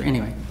their Savior.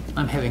 Anyway,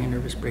 I'm having a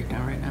nervous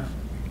breakdown right now.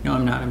 No,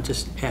 I'm not. I'm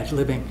just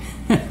ad-libbing.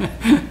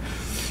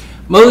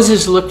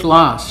 Moses looked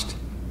lost.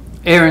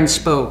 Aaron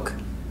spoke.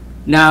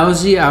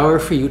 Now's the hour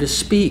for you to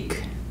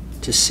speak,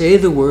 to say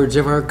the words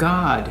of our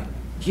God.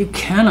 You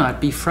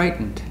cannot be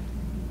frightened.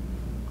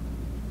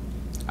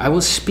 I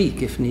will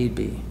speak if need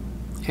be.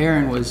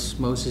 Aaron was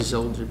Moses'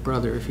 older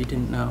brother, if you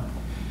didn't know.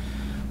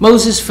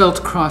 Moses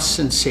felt cross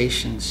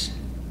sensations.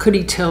 Could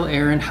he tell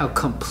Aaron how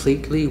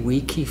completely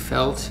weak he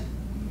felt?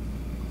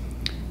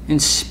 In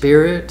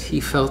spirit, he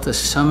felt a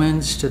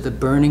summons to the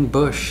burning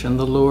bush and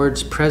the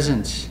Lord's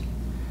presence.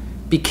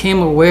 Became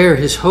aware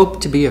his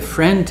hope to be a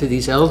friend to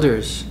these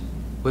elders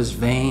was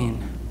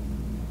vain.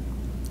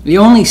 The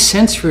only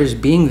sense for his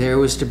being there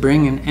was to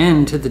bring an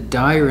end to the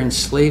dire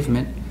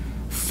enslavement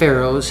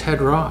Pharaohs had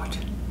wrought.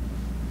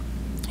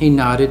 He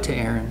nodded to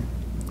Aaron.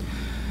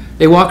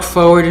 They walked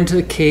forward into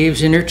the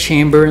cave's inner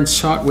chamber and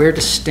sought where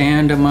to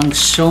stand among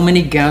so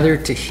many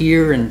gathered to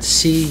hear and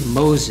see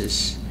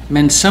Moses,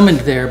 men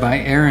summoned there by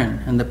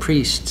Aaron and the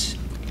priests.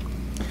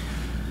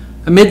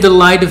 Amid the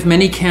light of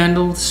many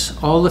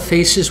candles, all the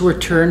faces were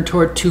turned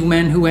toward two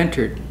men who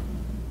entered.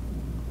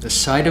 The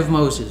sight of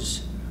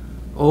Moses,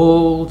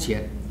 old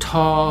yet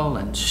tall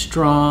and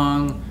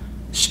strong,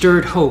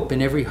 stirred hope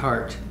in every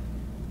heart.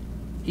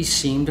 He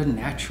seemed a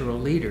natural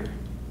leader,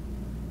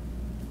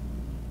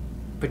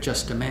 but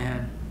just a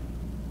man.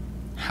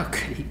 How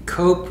could he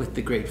cope with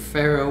the great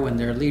Pharaoh when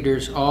their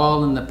leaders,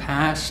 all in the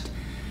past,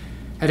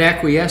 had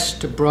acquiesced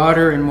to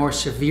broader and more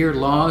severe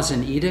laws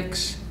and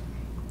edicts?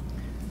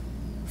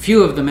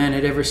 Few of the men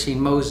had ever seen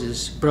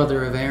Moses,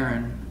 brother of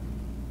Aaron.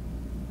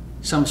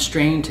 Some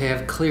strained to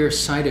have clear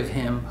sight of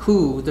him,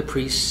 who, the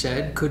priests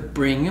said, could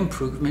bring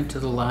improvement to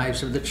the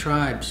lives of the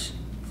tribes.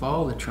 of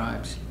all the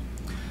tribes.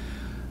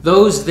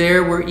 Those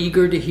there were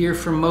eager to hear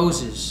from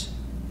Moses,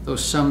 though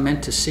some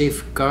meant to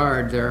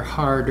safeguard their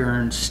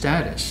hard-earned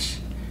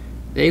status.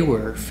 They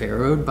were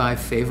pharaohed by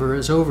favor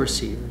as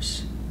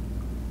overseers.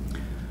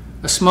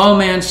 A small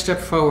man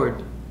stepped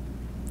forward.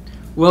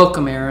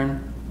 "Welcome,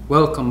 Aaron.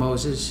 Welcome,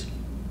 Moses.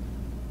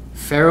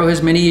 Pharaoh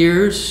has many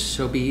ears,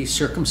 so be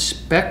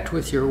circumspect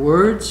with your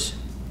words.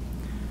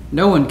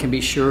 No one can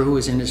be sure who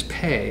is in his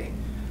pay.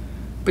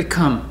 But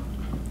come,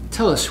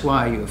 tell us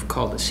why you have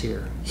called us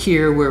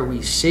here where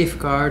we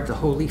safeguard the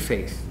holy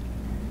faith.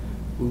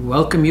 We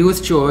welcome you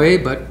with joy,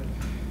 but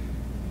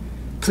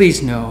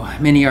please know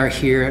many are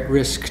here at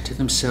risk to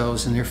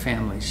themselves and their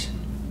families."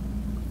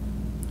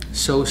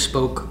 So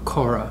spoke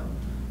Korah,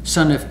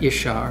 son of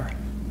Ishar,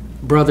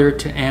 brother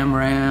to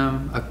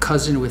Amram, a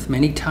cousin with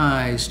many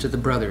ties to the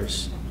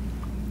brothers.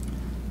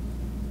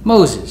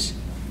 "Moses,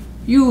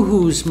 you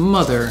whose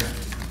mother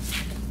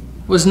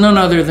was none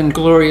other than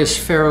glorious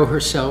Pharaoh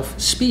herself,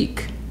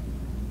 speak.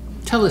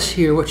 Tell us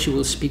here what you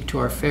will speak to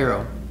our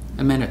Pharaoh,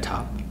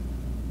 Amenhotep."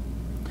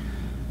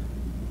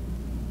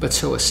 But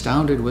so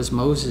astounded was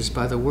Moses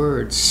by the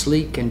words,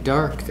 sleek and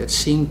dark, that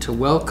seemed to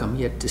welcome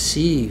yet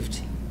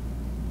deceived,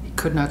 he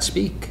could not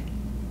speak.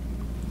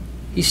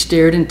 He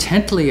stared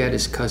intently at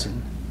his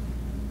cousin.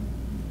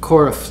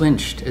 Korah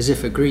flinched as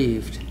if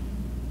aggrieved.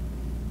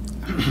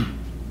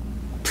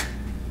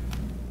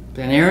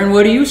 "Then Aaron,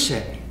 what do you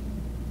say?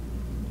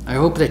 I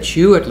hope that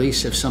you at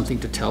least have something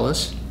to tell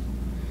us."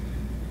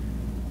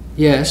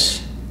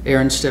 "Yes,"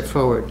 Aaron stepped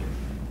forward.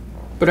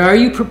 "But are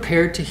you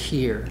prepared to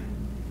hear?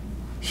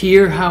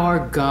 Hear how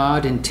our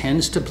God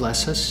intends to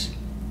bless us?"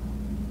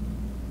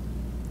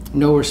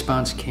 No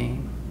response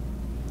came.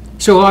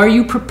 "So are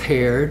you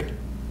prepared?"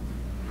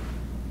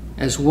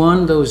 As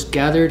one, those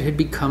gathered had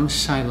become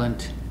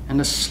silent, and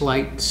a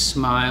slight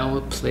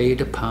smile played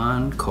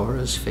upon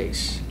Korah's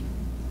face.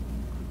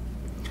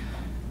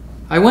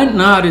 "I went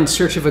not in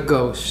search of a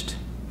ghost.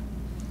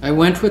 I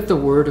went with the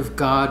word of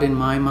God in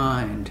my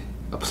mind.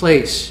 A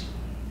place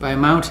by a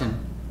mountain.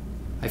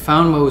 I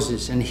found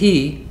Moses, and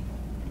he,"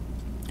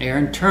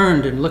 Aaron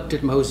turned and looked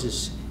at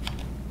Moses.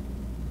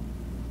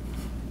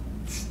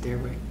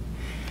 Stairway.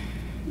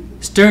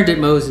 Turned at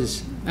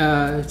Moses.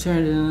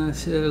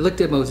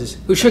 Looked at Moses,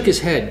 who shook his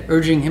head,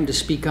 urging him to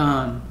speak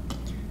on.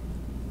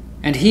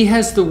 "And he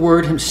has the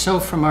word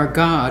himself from our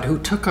God, who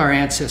took our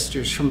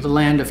ancestors from the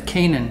land of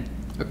Canaan,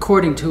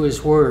 according to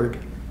his word,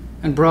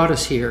 and brought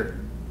us here,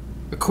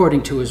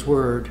 according to his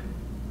word,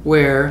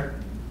 where,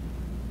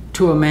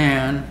 to a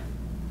man,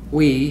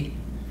 we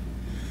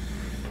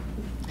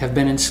have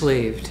been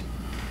enslaved.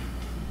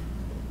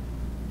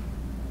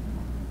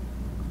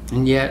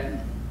 And yet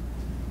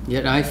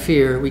I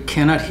fear we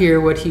cannot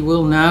hear what he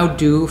will now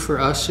do for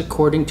us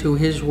according to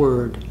his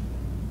word."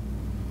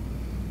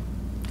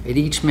 And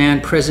each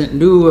man present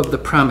knew of the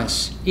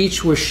promise.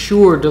 Each was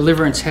sure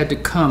deliverance had to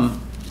come.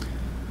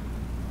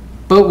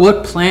 But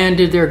what plan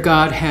did their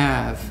God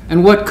have?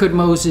 And what could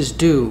Moses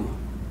do?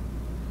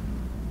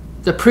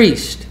 The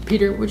priest.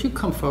 Peter, would you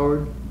come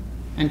forward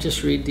and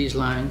just read these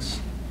lines?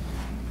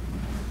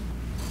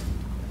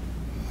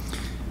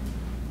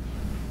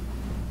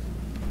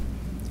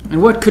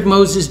 And what could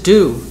Moses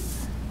do?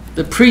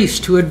 The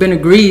priest who had been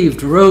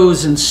aggrieved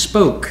rose and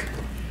spoke.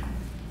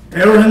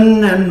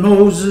 Aaron and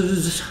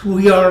Moses,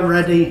 we are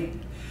ready.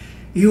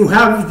 You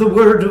have the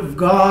word of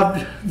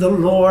God, the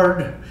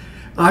Lord.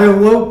 I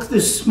awoke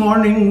this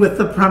morning with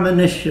a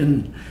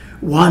premonition,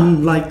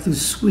 one like the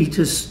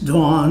sweetest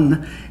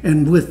dawn,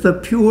 and with the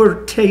pure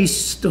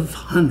taste of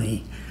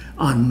honey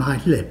on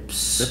my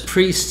lips. The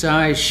priest's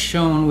eyes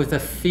shone with a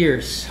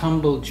fierce,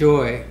 humble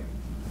joy.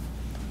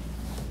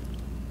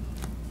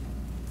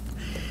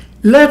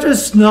 Let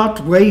us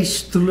not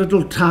waste the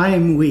little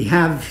time we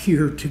have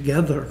here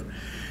together.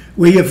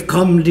 We have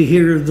come to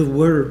hear the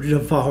word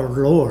of our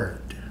Lord.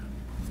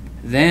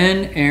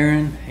 Then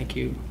Aaron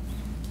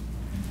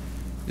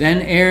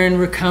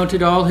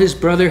recounted all his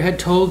brother had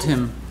told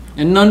him,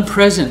 and none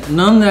present,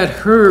 none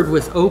that heard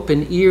with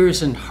open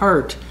ears and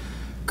heart,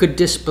 could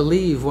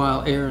disbelieve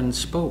while Aaron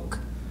spoke.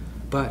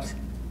 But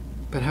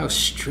how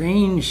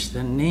strange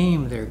the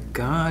name their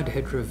God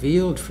had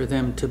revealed for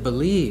them to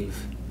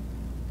believe.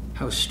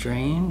 How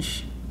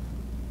strange,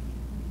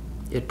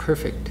 yet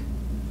perfect.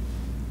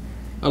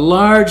 A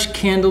large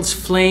candle's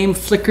flame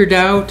flickered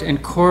out,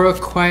 and Korah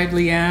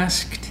quietly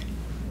asked,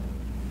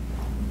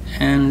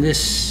 "And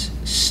this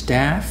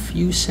staff,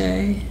 you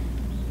say?"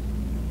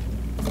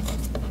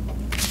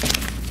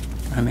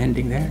 I'm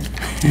ending there.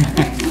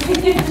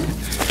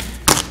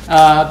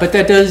 But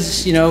that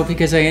does,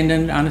 because I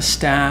ended on a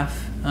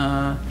staff.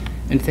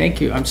 And thank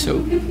you. I'm so,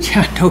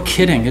 no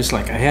kidding. It's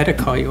like I had to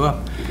call you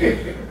up.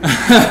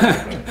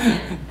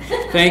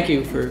 Thank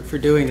you for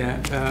doing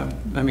that.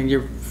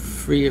 You're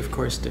free, of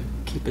course, to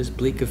keep as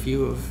bleak a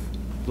view of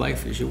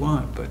life as you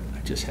want, but I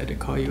just had to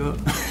call you up.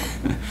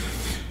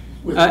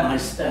 With my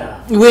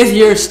staff. With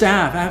your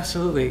staff,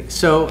 absolutely.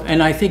 So,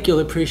 and I think you'll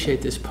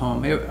appreciate this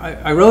poem.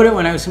 I wrote it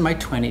when I was in my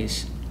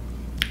 20s.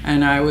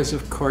 And I was,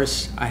 of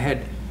course, I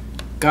had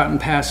gotten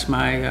past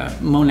my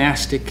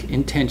monastic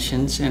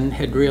intentions and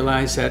had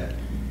realized that,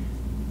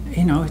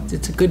 you know,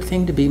 it's a good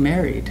thing to be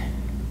married.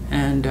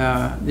 And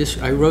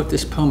I wrote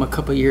this poem a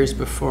couple years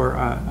before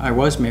I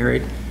was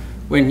married,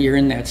 when you're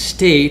in that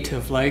state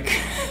of like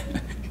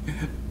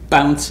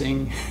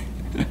bouncing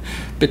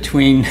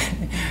between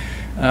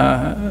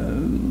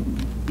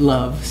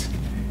loves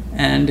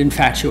and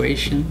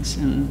infatuations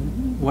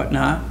and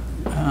whatnot.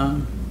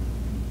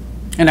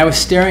 And I was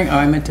staring,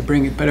 I meant to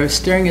bring it, but I was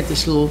staring at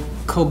this little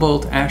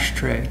cobalt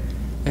ashtray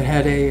that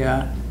had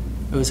it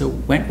was a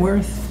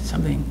Wentworth,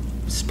 something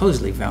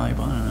supposedly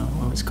valuable, I don't know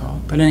what it was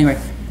called. But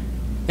anyway,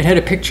 it had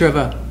a picture of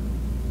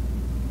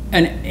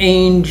an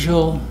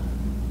angel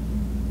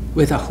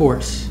with a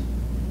horse.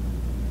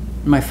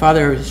 My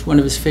father, one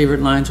of his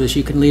favorite lines was,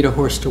 "You can lead a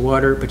horse to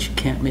water, but you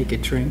can't make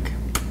it drink."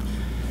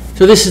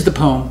 So this is the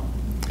poem,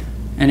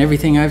 and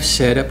everything I've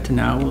said up to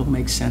now will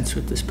make sense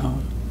with this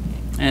poem.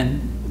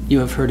 And you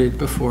have heard it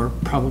before,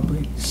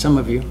 probably, some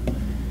of you.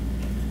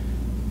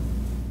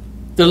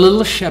 The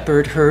little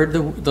shepherd heard,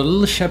 the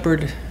little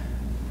shepherd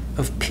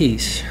of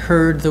peace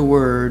heard the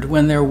word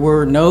when there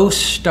were no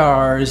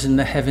stars in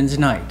the heaven's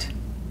night.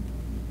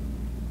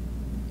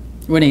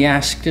 When he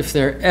asked if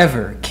there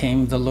ever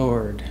came the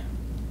Lord,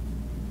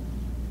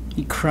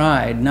 he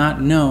cried,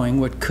 not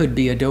knowing what could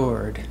be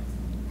adored.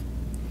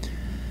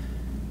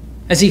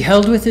 As he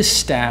held with his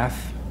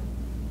staff,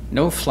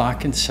 no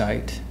flock in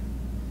sight,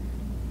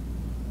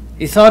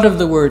 he thought of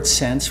the word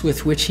sense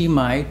with which he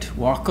might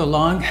walk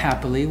along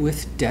happily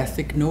with death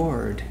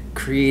ignored,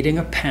 creating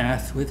a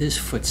path with his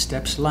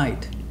footsteps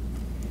light.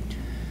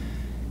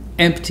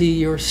 Empty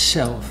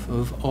yourself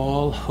of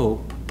all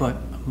hope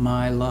but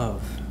my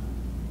love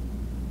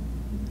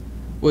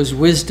was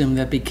wisdom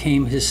that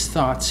became his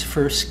thoughts'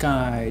 first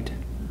guide.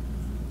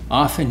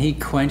 Often he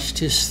quenched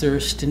his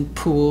thirst in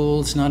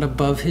pools not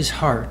above his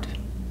heart,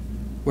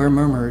 where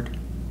murmured,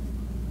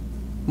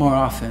 more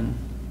often,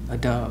 a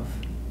dove.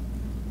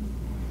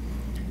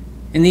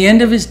 In the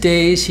end of his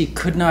days, he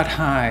could not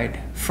hide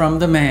from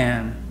the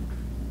man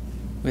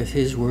with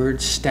his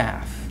word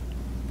staff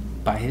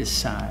by his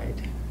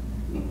side.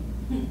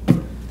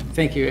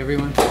 Thank you,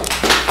 everyone.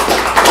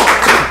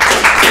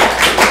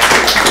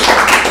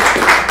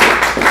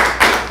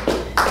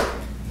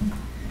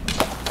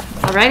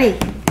 Alrighty,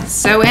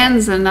 so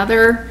ends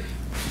another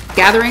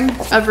gathering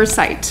of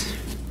Recite.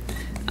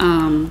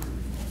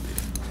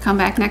 Come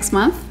back next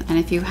month, and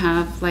if you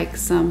have like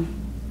some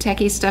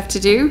techie stuff to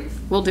do,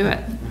 we'll do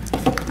it.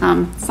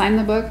 Sign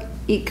the book,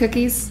 eat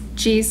cookies,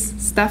 cheese,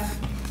 stuff.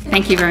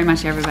 Thank you very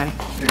much, everybody.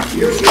 Thank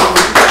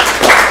you.